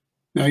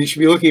 Now, you should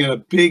be looking at a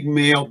big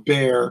male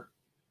bear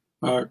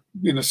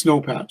in a snow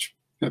patch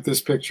at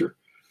this picture.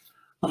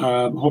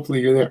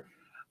 Hopefully you're there.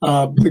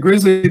 The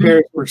grizzly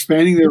bears were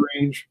expanding their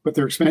range, but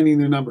they're expanding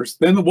their numbers.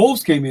 Then the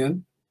wolves came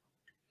in,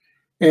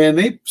 and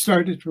they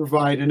started to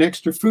provide an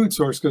extra food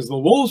source because the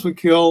wolves would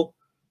kill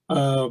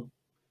an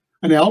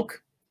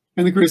elk,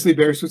 and the grizzly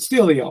bears would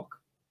steal the elk.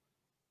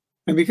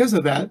 And because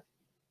of that,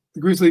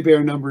 the grizzly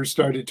bear numbers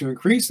started to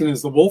increase. And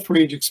as the wolf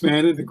range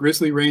expanded, the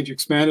grizzly range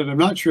expanded. I'm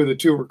not sure the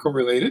two are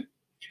correlated.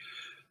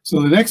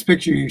 So the next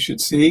picture you should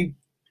see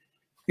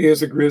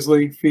is a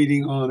grizzly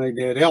feeding on a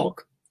dead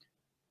elk.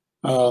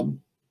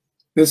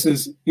 This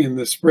is in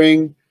the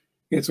spring.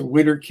 It's a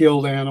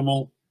winter-killed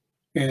animal,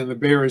 and the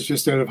bear is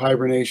just out of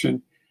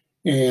hibernation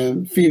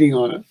and feeding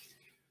on it.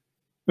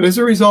 But as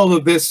a result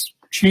of this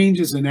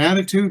changes in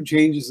attitude,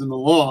 changes in the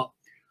law,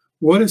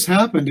 what has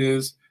happened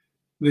is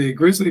the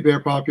grizzly bear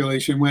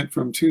population went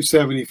from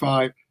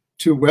 275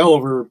 to well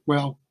over,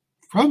 well,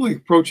 probably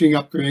approaching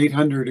up to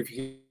 800 if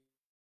you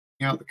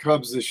count the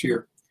cubs this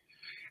year.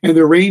 And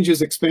their range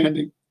is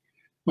expanding.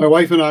 My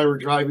wife and I were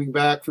driving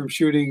back from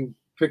shooting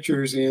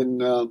pictures in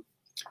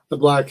the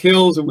Black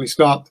Hills, and we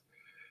stopped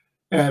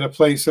at a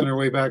place on our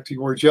way back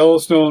towards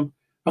Yellowstone,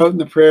 out in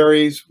the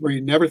prairies where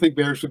you'd never think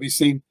bears would be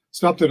seen.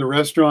 Stopped at a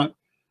restaurant,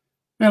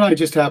 and I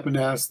just happened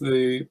to ask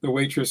the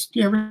waitress, "Do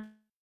you ever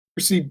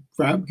see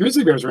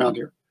grizzly bears around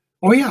here?"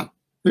 "Oh yeah,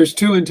 there's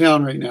two in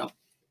town right now."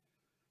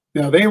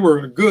 Now they were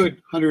a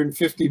good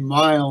 150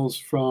 miles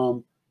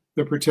from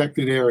the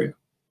protected area.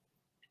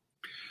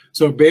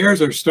 So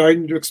bears are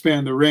starting to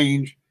expand the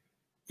range,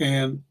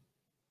 and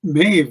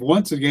may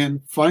once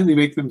again finally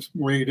make them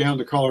way down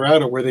to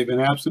Colorado, where they've been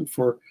absent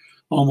for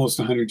almost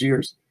 100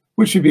 years,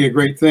 which should be a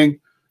great thing.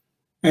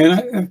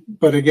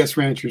 But I guess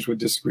ranchers would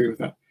disagree with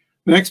that.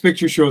 The next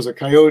picture shows a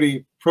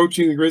coyote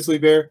approaching the grizzly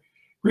bear.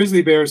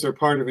 Grizzly bears are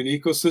part of an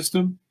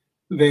ecosystem.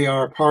 They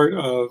are part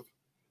of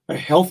a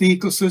healthy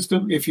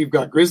ecosystem. If you've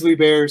got grizzly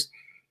bears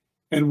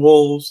and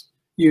wolves,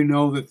 you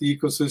know that the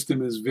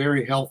ecosystem is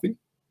very healthy.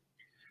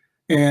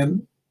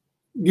 And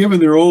given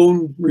their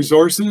own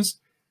resources,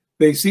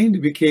 they seem to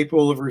be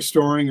capable of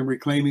restoring and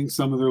reclaiming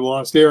some of their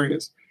lost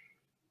areas.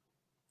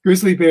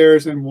 Grizzly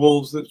bears and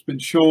wolves that's been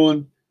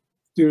shown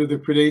due to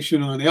the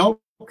predation on elk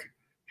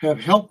have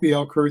helped the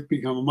elk herd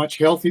become a much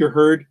healthier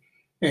herd.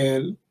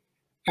 And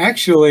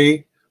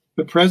actually,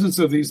 the presence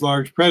of these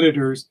large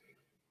predators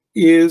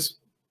is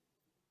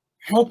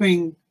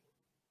helping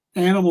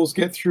animals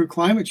get through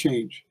climate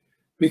change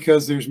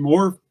because there's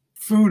more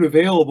food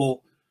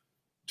available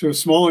to a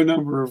smaller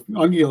number of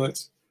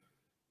ungulates.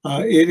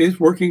 It is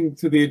working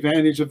to the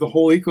advantage of the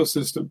whole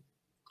ecosystem.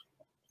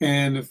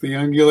 And if the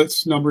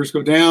ungulates numbers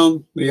go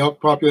down, the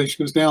elk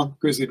population goes down,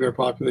 grizzly bear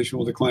population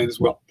will decline as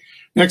well.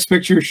 Next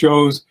picture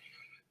shows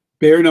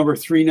bear number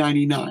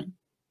 399.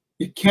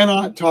 You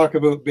cannot talk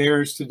about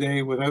bears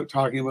today without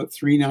talking about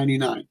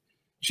 399.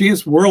 She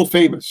is world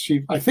famous.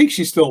 I think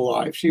she's still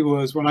alive. She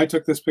was, when I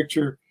took this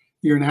picture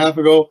a year and a half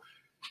ago,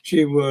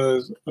 she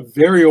was a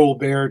very old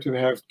bear to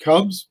have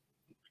cubs.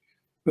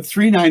 But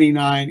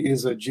 399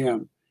 is a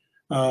gem.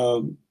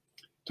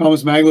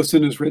 Thomas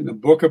Magnuson has written a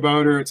book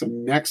about her. It's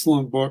an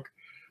excellent book.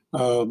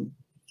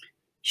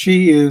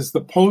 She is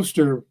the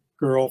poster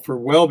girl for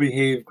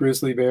well-behaved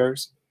grizzly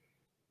bears.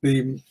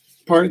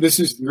 This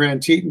is the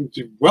Grand Teton,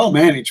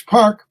 well-managed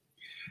park.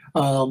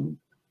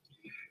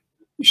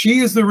 She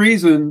is the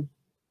reason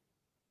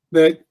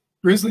that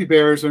grizzly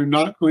bears are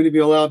not going to be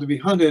allowed to be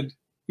hunted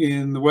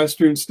in the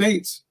western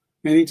states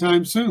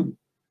anytime soon.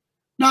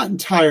 Not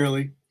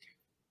entirely.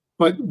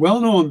 But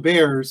well-known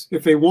bears,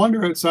 if they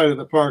wander outside of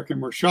the park and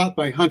were shot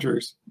by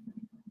hunters,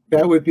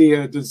 that would be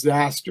a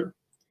disaster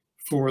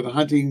for the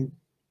hunting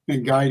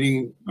and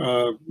guiding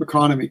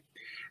economy.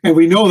 And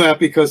we know that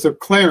because of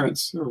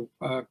Clarence, or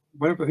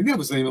whatever, I think that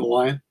was the name of the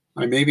lion.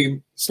 I may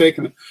be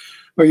mistaken.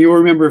 But you'll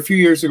remember a few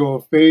years ago,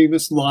 a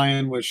famous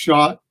lion was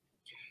shot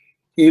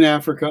in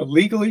Africa,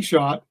 legally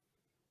shot.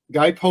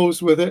 Guy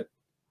posed with it.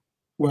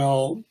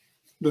 Well,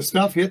 the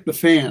stuff hit the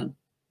fan,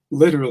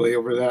 literally,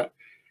 over that.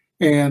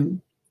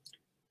 And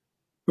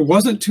it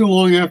wasn't too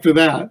long after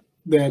that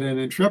that an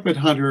intrepid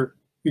hunter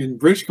in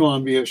British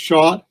Columbia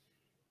shot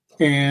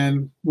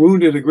and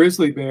wounded a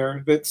grizzly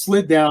bear that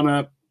slid down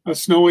a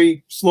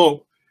snowy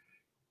slope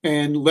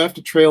and left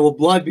a trail of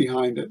blood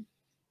behind it.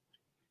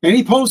 And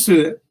he posted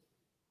it.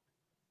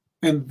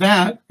 And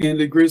that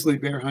ended grizzly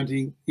bear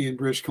hunting in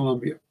British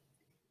Columbia.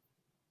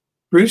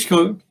 British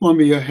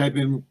Columbia had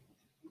been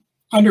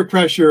under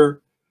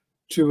pressure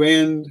to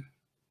end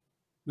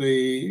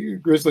the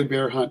grizzly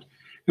bear hunt.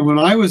 And when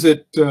I was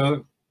at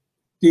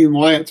Dean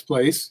Wyatt's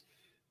place,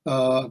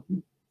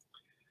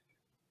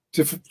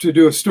 to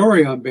do a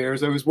story on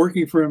bears. I was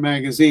working for a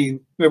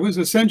magazine that was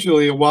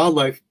essentially a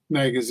wildlife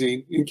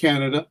magazine in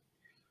Canada,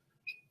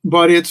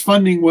 but its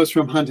funding was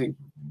from hunting.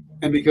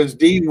 And because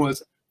Dean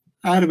was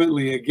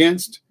adamantly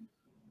against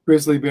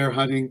grizzly bear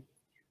hunting,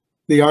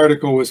 the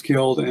article was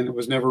killed and it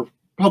was never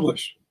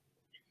published.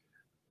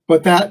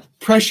 But that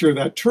pressure,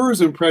 that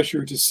tourism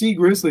pressure to see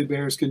grizzly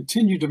bears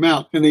continued to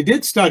mount. And they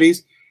did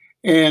studies,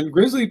 and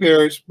grizzly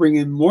bears bring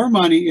in more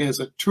money as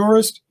a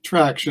tourist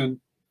attraction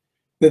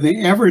than they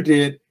ever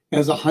did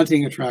as a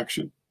hunting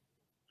attraction.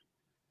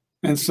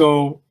 And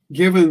so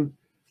given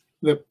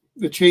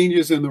the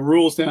changes in the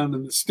rules down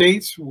in the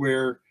States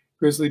where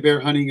grizzly bear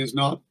hunting is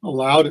not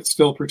allowed, it's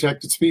still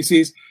protected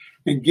species,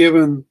 and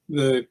given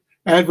the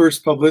adverse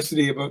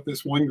publicity about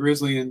this one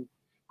grizzly in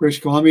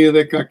British Columbia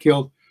that got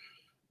killed,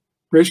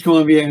 British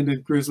Columbia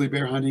ended grizzly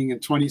bear hunting in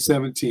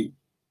 2017.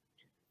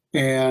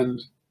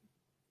 And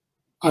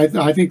I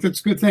think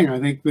that's a good thing. I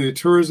think the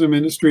tourism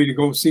industry to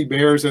go see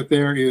bears out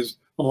there is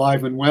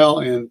alive and well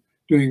and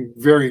doing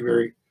very,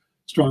 very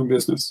strong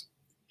business.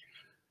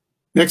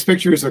 Next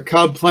picture is a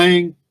cub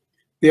playing.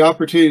 The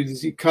opportunity to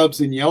see cubs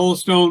in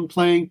Yellowstone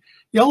playing.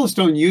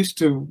 Yellowstone used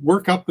to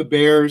work up the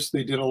bears.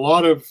 They did a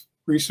lot of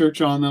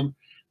research on them.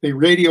 They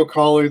radio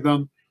collared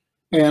them.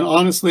 And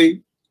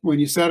honestly, when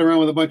you sat around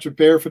with a bunch of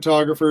bear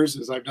photographers,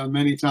 as I've done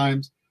many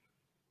times,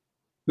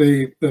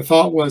 the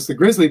thought was the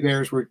grizzly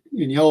bears were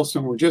in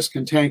Yellowstone were just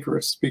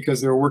cantankerous because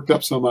they were worked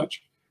up so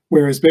much.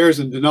 Whereas bears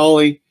in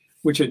Denali,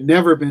 which had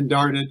never been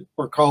darted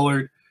or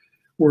collared,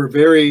 were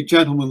very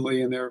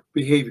gentlemanly in their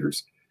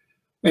behaviors.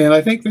 And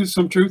I think there's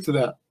some truth to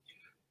that.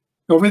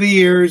 Over the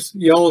years,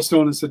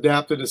 Yellowstone has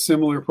adapted a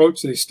similar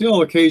approach. They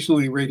still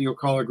occasionally radio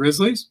collar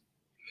grizzlies,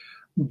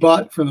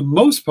 but for the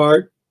most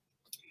part,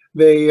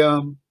 they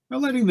are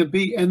letting them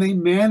be, and they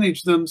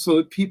manage them so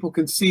that people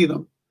can see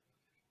them.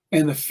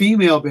 And the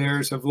female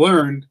bears have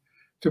learned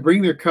to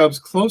bring their cubs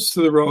close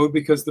to the road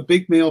because the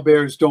big male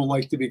bears don't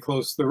like to be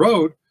close to the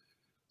road.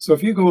 So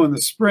if you go in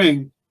the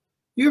spring,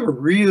 you have a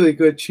really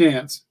good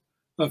chance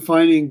of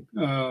finding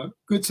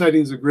good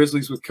sightings of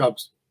grizzlies with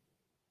cubs.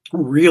 A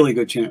really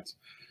good chance.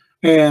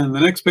 And the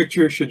next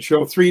picture should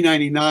show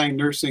 399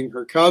 nursing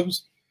her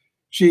cubs.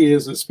 She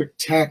is a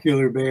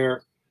spectacular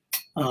bear,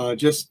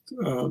 just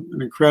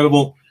an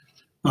incredible.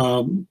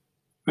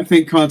 I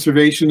think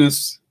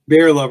conservationists,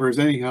 bear lovers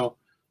anyhow,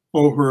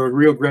 owe her a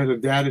real debt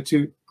of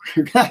gratitude.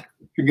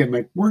 Again,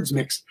 my words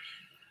mixed.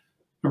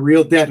 A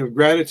real debt of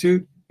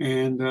gratitude,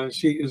 and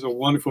she is a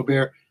wonderful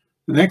bear.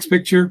 The next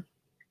picture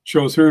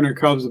shows her and her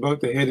cubs about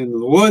to head into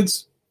the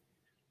woods.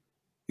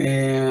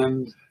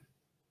 And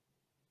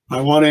I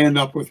want to end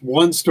up with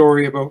one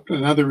story about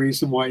another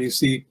reason why you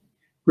see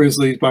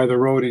grizzlies by the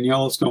road in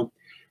Yellowstone.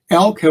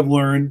 Elk have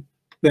learned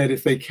that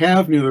if they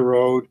calve near the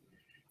road,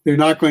 they're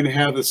not going to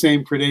have the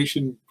same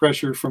predation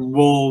pressure from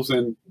wolves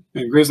and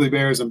grizzly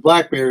bears and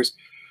black bears,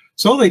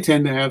 so they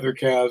tend to have their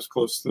calves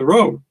close to the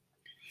road.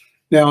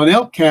 Now, an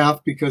elk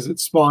calf, because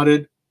it's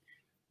spotted,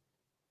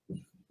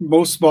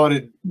 most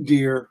spotted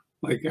deer,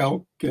 like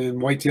elk and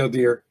white-tailed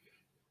deer,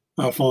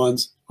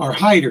 fawns, are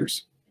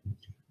hiders.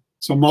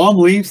 So mom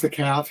leaves the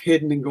calf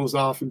hidden and goes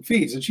off and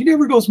feeds. And she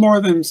never goes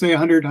more than, say,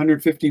 100,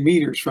 150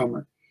 meters from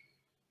her.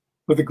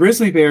 But the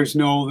grizzly bears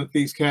know that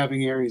these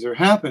calving areas are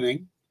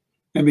happening.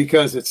 And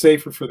because it's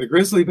safer for the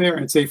grizzly bear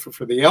and safer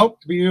for the elk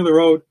to be near the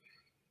road,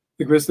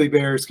 the grizzly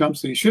bears come.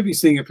 So you should be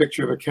seeing a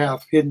picture of a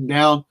calf hidden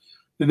down.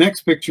 The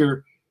next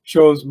picture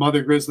shows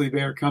mother grizzly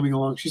bear coming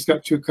along. She's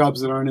got two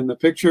cubs that aren't in the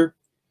picture.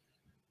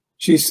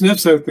 She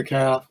sniffs out the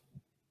calf,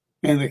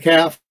 and the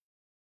calf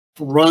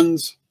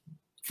runs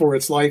for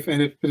its life.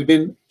 And if it had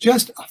been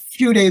just a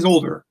few days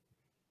older,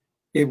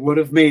 it would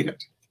have made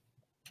it.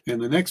 And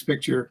the next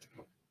picture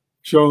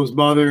shows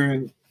mother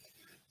and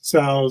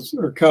sows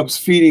or cubs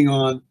feeding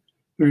on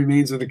the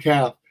remains of the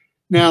calf.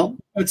 Now,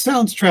 it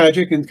sounds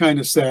tragic and kind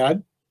of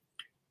sad,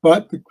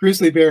 but the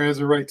grizzly bear has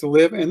a right to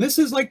live. And this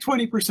is like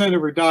 20%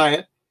 of her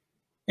diet.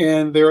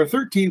 And there are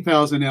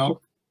 13,000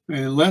 elk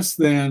and less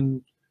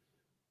than,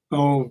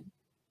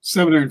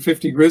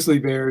 750 grizzly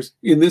bears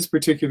in this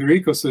particular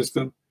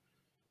ecosystem.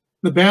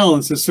 The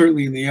balance is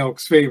certainly in the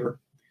elk's favor.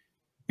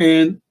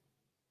 And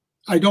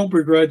I don't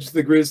begrudge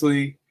the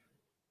grizzly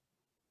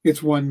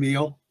its one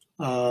meal.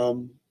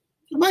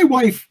 My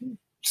wife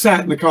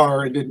sat in the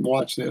car and didn't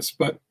watch this,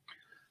 but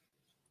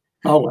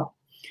oh well.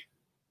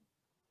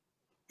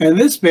 And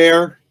this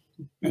bear,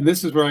 and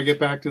this is where I get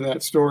back to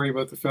that story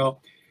about the fellow.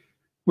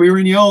 We were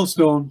in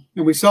Yellowstone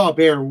and we saw a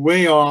bear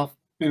way off,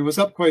 and it was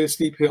up quite a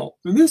steep hill.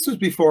 And this was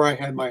before I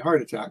had my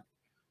heart attack,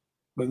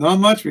 but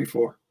not much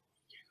before.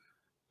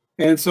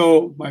 And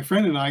so my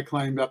friend and I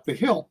climbed up the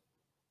hill.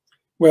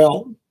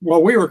 Well,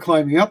 while we were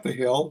climbing up the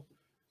hill,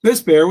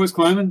 this bear was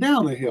climbing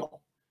down the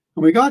hill.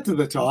 And we got to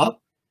the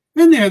top,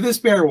 and there this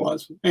bear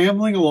was,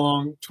 ambling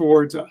along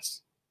towards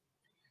us.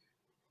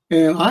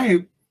 And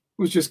I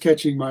was just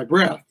catching my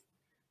breath.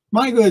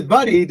 My good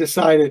buddy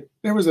decided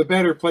there was a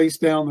better place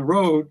down the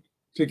road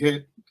to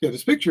get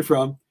his picture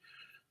from.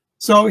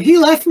 So he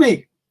left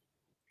me.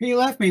 He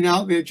left me.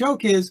 Now, the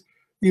joke is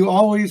you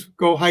always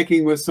go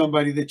hiking with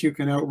somebody that you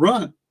can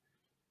outrun.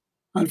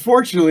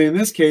 Unfortunately, in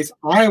this case,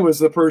 I was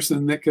the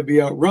person that could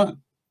be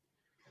outrun.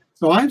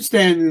 So I'm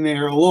standing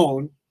there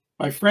alone.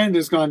 My friend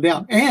has gone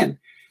down. And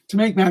to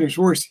make matters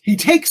worse, he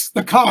takes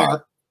the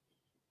car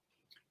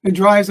and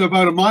drives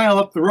about a mile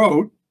up the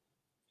road.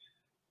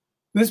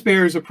 This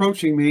bear is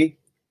approaching me.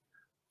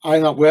 I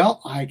thought,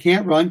 well, I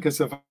can't run because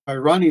if I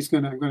run, I'm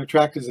going to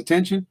attract his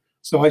attention.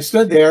 So I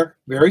stood there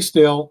very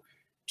still,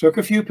 took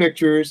a few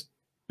pictures,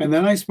 and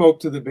then I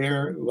spoke to the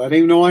bear, let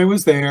him know I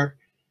was there,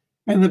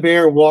 and the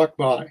bear walked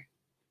by.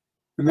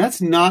 And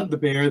that's not the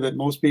bear that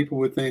most people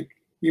would think.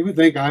 You would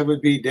think I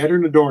would be deader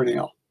than a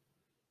doornail.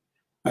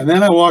 And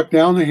then I walked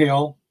down the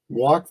hill,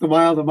 walked the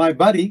mile to my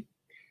buddy,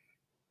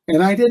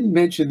 and I didn't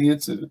mention the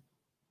incident.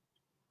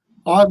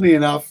 Oddly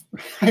enough,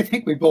 I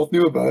think we both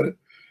knew about it,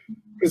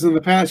 because in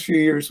the past few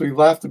years, we've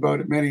laughed about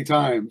it many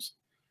times.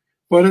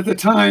 But at the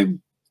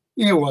time,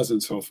 it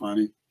wasn't so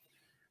funny.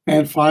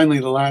 And finally,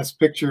 the last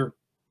picture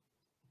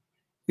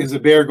is a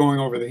bear going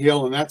over the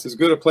hill, and that's as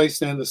good a place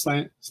to end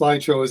the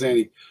slideshow as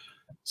any.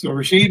 So,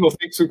 Rashid, we'll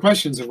take some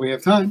questions if we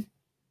have time.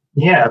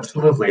 Yeah,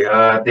 absolutely.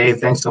 Dave,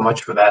 thanks so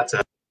much for that.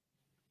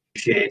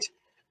 Appreciate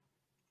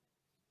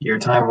your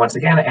time once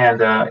again.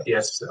 And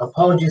yes,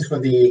 apologies for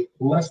the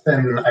less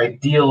than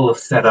ideal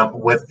setup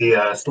with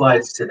the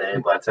slides today,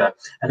 but I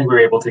think we were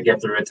able to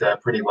get through it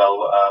pretty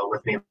well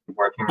with me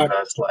working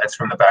the slides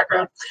from the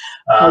background.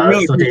 I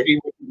really so appreciate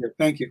it.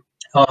 Thank you.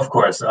 Oh, of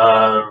course.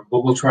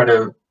 We'll try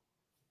to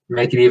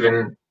make it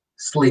even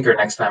sleeker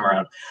next time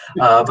around.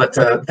 But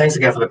thanks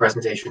again for the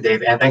presentation,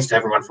 Dave, and thanks to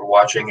everyone for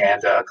watching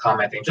and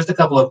commenting. Just a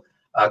couple of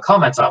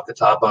comments off the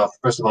top.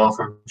 First of all,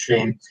 from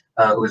Shane,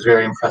 who was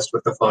very impressed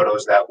with the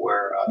photos that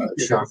were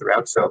shown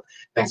throughout. So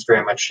thanks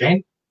very much,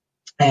 Shane.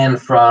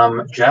 And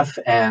from Jeff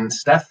and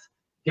Steph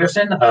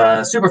Pearson,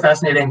 super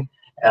fascinating.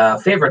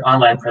 Favorite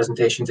online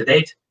presentation to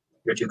date.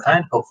 You're too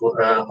kind.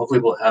 Hopefully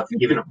we'll have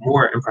even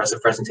more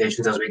impressive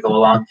presentations as we go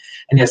along.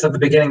 And yes, at the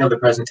beginning of the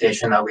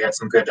presentation, we had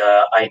some good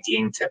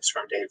IDing tips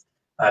from Dave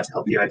to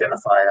help you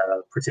identify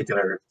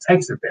particular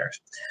types of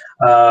bears.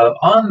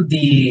 On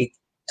the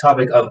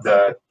topic of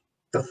the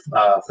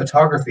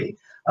photography,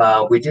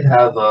 we did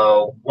have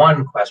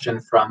one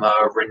question from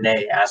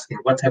Renee asking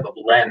what type of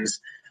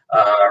lens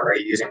are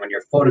you using when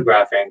you're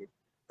photographing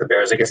the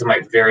bears? I guess it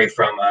might vary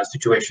from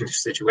situation to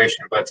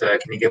situation, but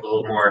can you give a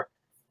little more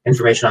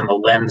information on the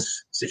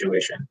lens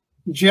situation?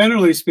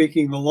 Generally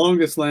speaking, the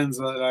longest lens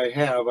that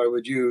I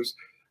would use,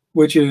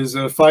 which is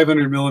a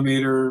 500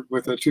 millimeter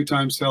with a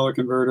 2x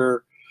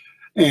teleconverter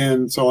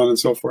and so on and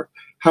so forth.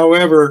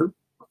 However,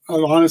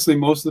 honestly,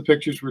 most of the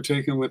pictures were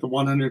taken with a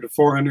 100 to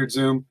 400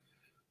 zoom,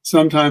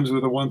 sometimes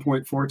with a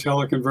 1.4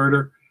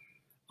 teleconverter.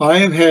 I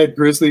have had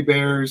grizzly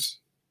bears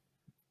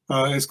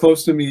as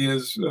close to me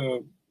as,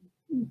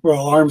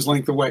 well, arm's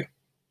length away.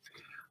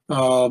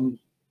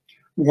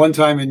 One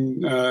time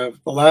in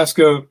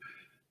Alaska,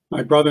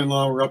 my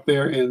brother-in-law were up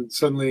there, and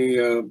suddenly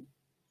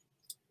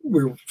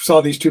we saw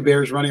these two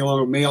bears running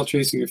along, a male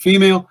chasing a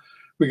female.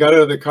 We got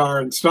out of the car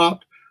and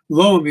stopped.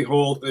 Lo and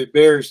behold, the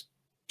bears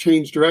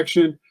changed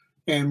direction,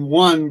 and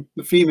one,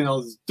 the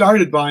female,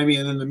 darted by me,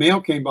 and then the male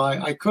came by.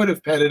 I could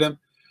have petted him.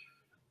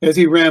 As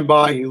he ran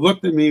by, he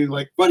looked at me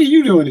like, "What are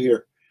you doing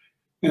here?"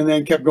 And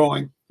then kept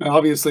going.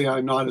 Obviously,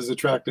 I'm not as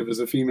attractive as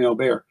a female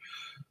bear,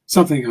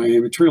 something I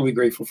am eternally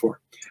grateful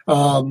for.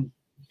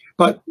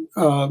 But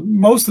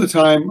most of the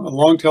time, a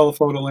long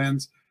telephoto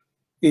lens.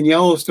 In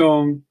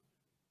Yellowstone,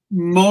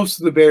 most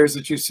of the bears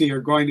that you see are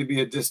going to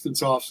be a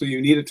distance off, so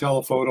you need a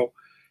telephoto.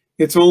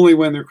 It's only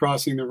when they're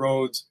crossing the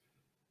roads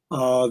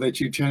that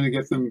you tend to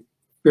get them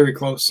very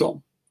close.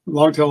 So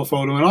long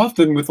telephoto, and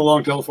often with the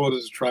long telephoto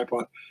is a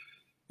tripod.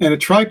 And a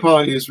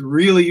tripod is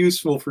really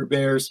useful for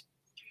bears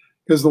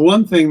because the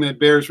one thing that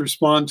bears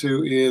respond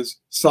to is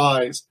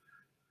size.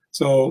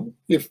 So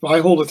if I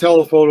hold a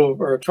telephoto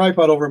or a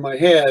tripod over my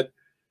head,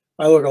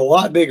 I look a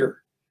lot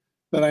bigger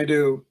than I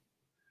do.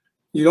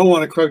 You don't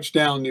want to crouch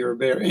down near a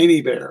bear,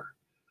 any bear.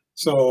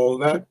 So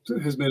that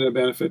has been a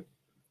benefit.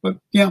 But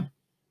yeah.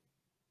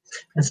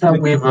 And so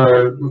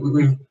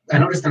I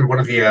noticed in one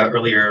of the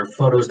earlier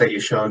photos that you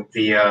showed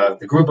the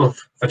group of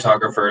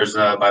photographers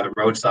by the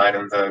roadside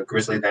and the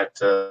grizzly that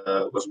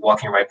was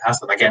walking right past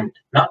them. Again,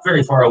 not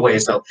very far away.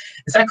 So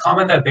is that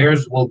common that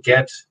bears will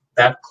get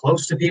that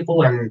close to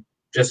people and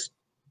just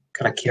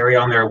kind of carry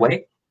on their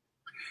way?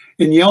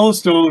 In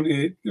Yellowstone,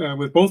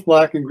 with both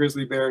black and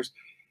grizzly bears,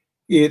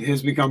 it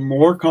has become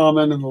more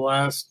common in the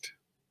last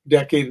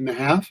decade and a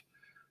half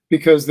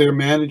because they're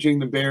managing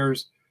the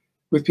bears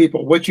with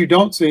people. What you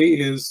don't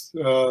see is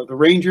the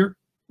ranger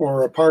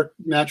or a park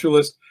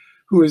naturalist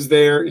who is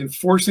there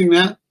enforcing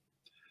that.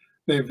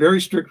 They have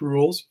very strict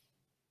rules.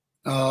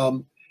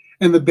 And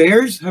the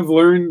bears have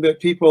learned that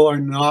people are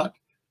not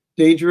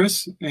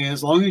dangerous. And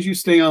as long as you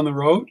stay on the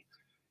road,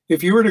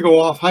 if you were to go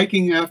off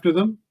hiking after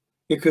them,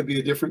 it could be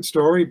a different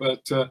story.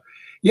 But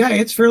yeah,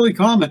 it's fairly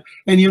common.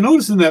 And you'll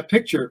notice in that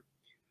picture,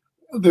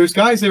 there's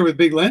guys there with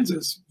big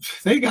lenses.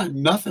 They got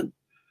nothing.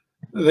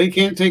 They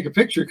can't take a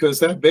picture because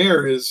that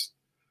bear is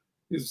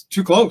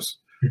too close.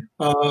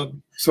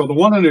 So the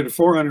 100 to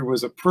 400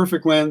 was a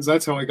perfect lens.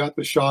 That's how I got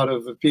the shot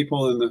of the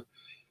people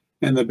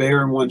and the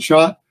bear in one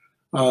shot.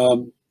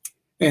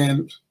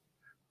 And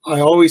I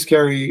always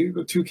carry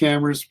the 2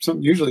 cameras,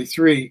 usually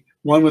 3,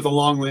 one with a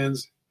long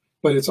lens,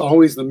 but it's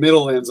always the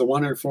middle lens, the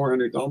 100,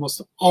 400,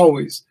 almost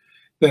always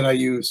that I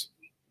use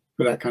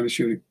for that kind of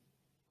shooting.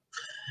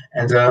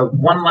 And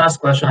one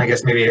last question, I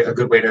guess maybe a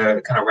good way to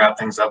kind of wrap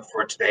things up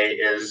for today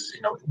is,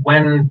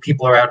 when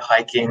people are out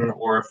hiking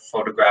or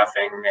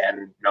photographing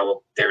and,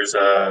 there's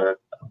a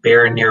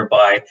bear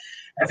nearby,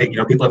 I think,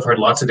 people have heard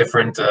lots of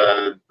different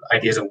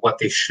ideas of what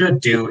they should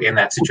do in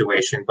that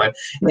situation. But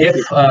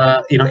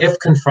if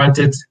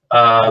confronted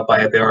by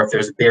a bear, if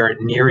there's a bear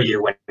near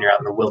you when you're out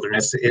in the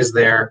wilderness, is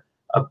there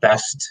a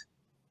best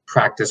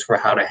practice for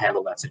how to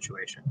handle that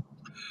situation?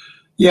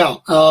 Yeah.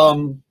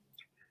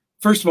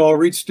 First of all,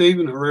 read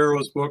Stephen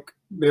Herrero's book,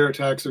 Bear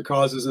Attacks, Their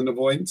Causes and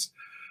Avoidance.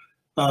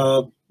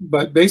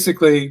 But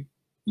basically,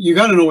 you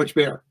got to know which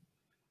bear.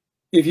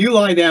 If you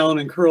lie down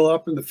and curl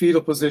up in the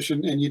fetal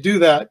position, and you do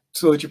that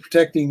so that you're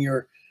protecting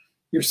your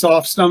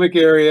soft stomach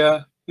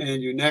area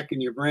and your neck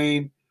and your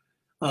brain,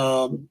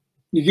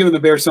 you're giving the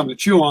bear something to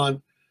chew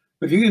on.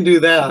 If you can do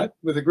that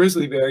with a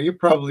grizzly bear, you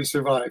probably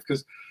survive,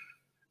 because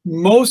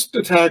most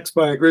attacks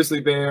by a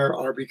grizzly bear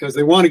are because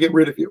they want to get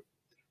rid of you.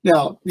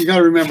 Now, you got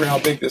to remember how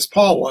big this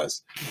paw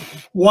was.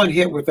 One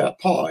hit with that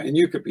paw and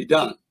you could be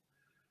done.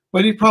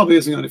 But he probably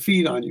isn't going to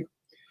feed on you.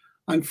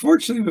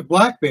 Unfortunately, with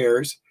black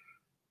bears,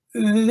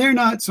 they're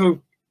not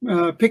so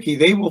picky.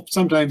 They will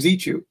sometimes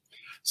eat you.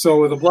 So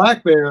with a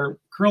black bear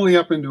curling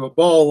up into a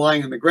ball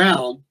lying on the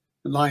ground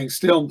and lying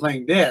still and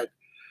playing dead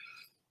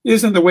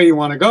isn't the way you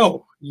want to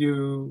go.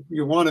 You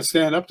want to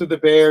stand up to the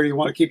bear. You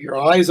want to keep your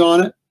eyes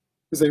on it,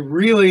 because they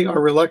really are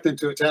reluctant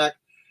to attack.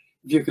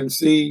 If you can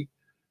see,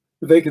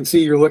 if they can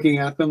see you're looking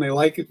at them, they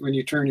like it when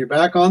you turn your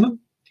back on them.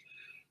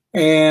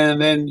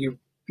 And then you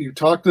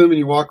talk to them and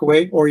you walk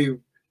away, or you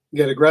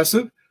get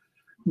aggressive.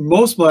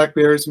 Most black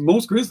bears,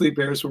 most grizzly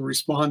bears will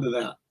respond to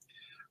that.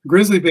 A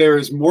grizzly bear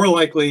is more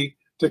likely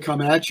to come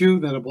at you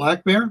than a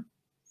black bear,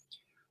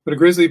 but a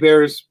grizzly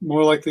bear is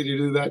more likely to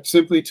do that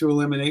simply to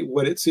eliminate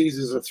what it sees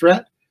as a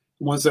threat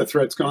once that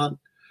threat's gone.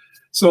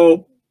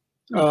 So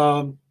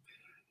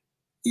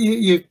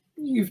you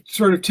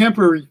sort of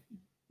temper.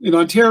 In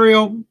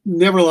Ontario,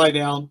 never lie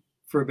down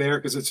for a bear,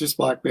 because it's just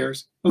black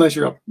bears, unless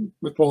you're up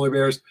with polar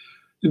bears.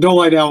 And don't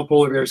lie down with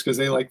polar bears, because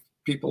they like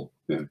people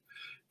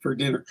for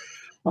dinner.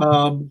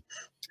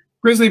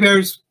 Grizzly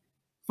bears,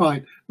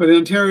 fine. But in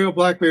Ontario,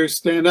 black bears,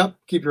 stand up,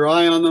 keep your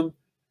eye on them.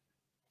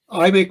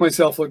 I make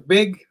myself look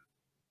big.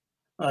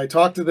 I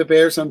talk to the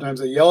bear. Sometimes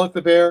I yell at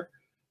the bear.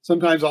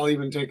 Sometimes I'll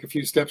even take a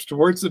few steps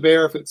towards the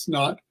bear if it's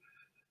not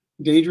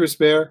a dangerous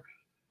bear.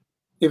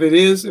 If it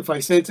is, if I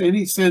sense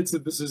any sense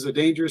that this is a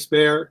dangerous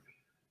bear,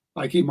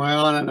 I keep my eye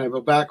on it and I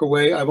will back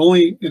away. I've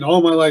only, in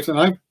all my life, and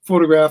I've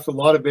photographed a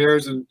lot of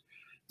bears, and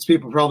as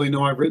people probably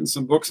know, I've written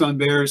some books on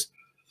bears.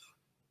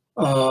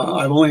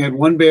 I've only had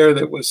one bear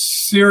that was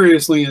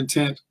seriously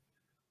intent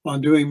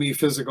on doing me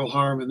physical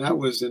harm, and that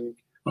was in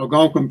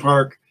Algonquin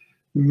Park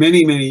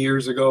many, many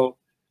years ago.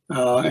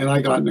 And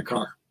I got in the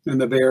car, and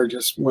the bear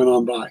just went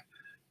on by.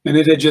 And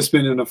it had just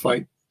been in a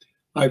fight.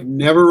 I've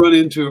never run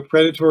into a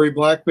predatory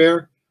black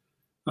bear,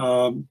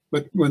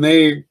 but when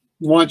they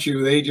want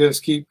you, they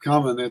just keep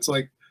coming. It's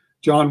like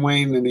John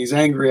Wayne, and he's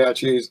angry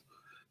at you.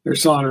 They're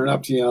sauntering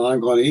up to you, and I'm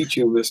going to eat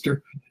you,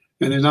 mister.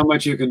 And there's not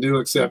much you can do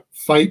except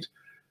fight,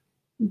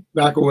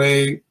 back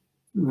away,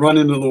 run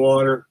into the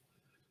water.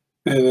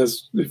 And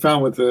as we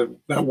found with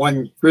that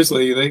one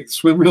grizzly, they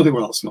swim really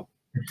well. So,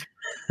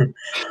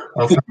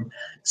 well,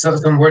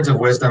 some words of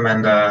wisdom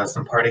and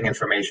some parting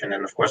information.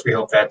 And of course, we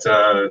hope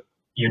that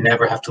you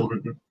never have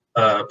to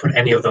put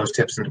any of those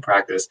tips into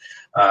practice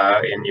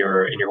in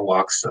your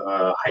walks,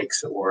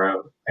 hikes,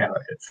 or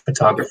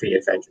photography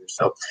adventures.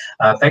 So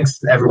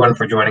thanks everyone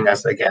for joining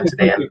us again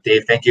today. And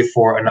Dave, thank you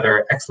for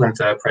another excellent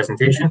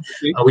presentation.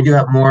 We do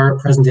have more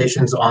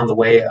presentations on the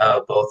way,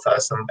 both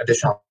some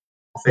additional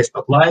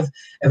Facebook Live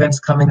events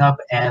coming up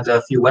and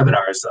a few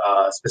webinars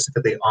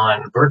specifically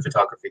on bird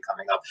photography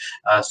coming up.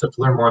 So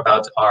to learn more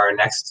about our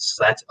next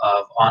set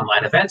of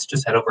online events,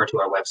 just head over to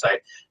our website,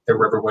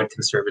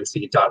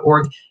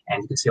 theriverwoodconservancy.org,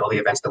 and you can see all the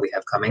events that we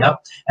have coming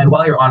up. And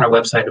while you're on our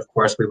website, of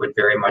course, we would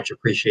very much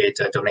appreciate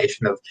a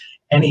donation of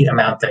any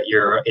amount that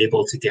you're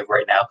able to give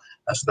right now,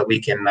 so that we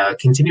can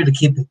continue to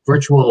keep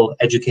virtual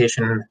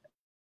education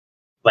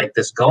like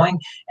this going,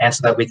 and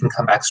so that we can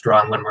come back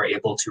strong when we're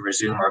able to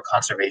resume our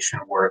conservation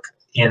work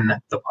in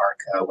the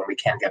park when we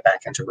can get back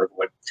into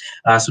Riverwood.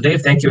 So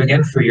Dave, thank you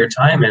again for your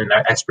time and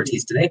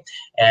expertise today.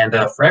 And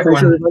for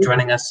everyone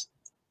joining us,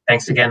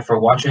 thanks again for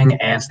watching,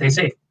 and stay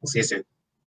safe. We'll see you soon.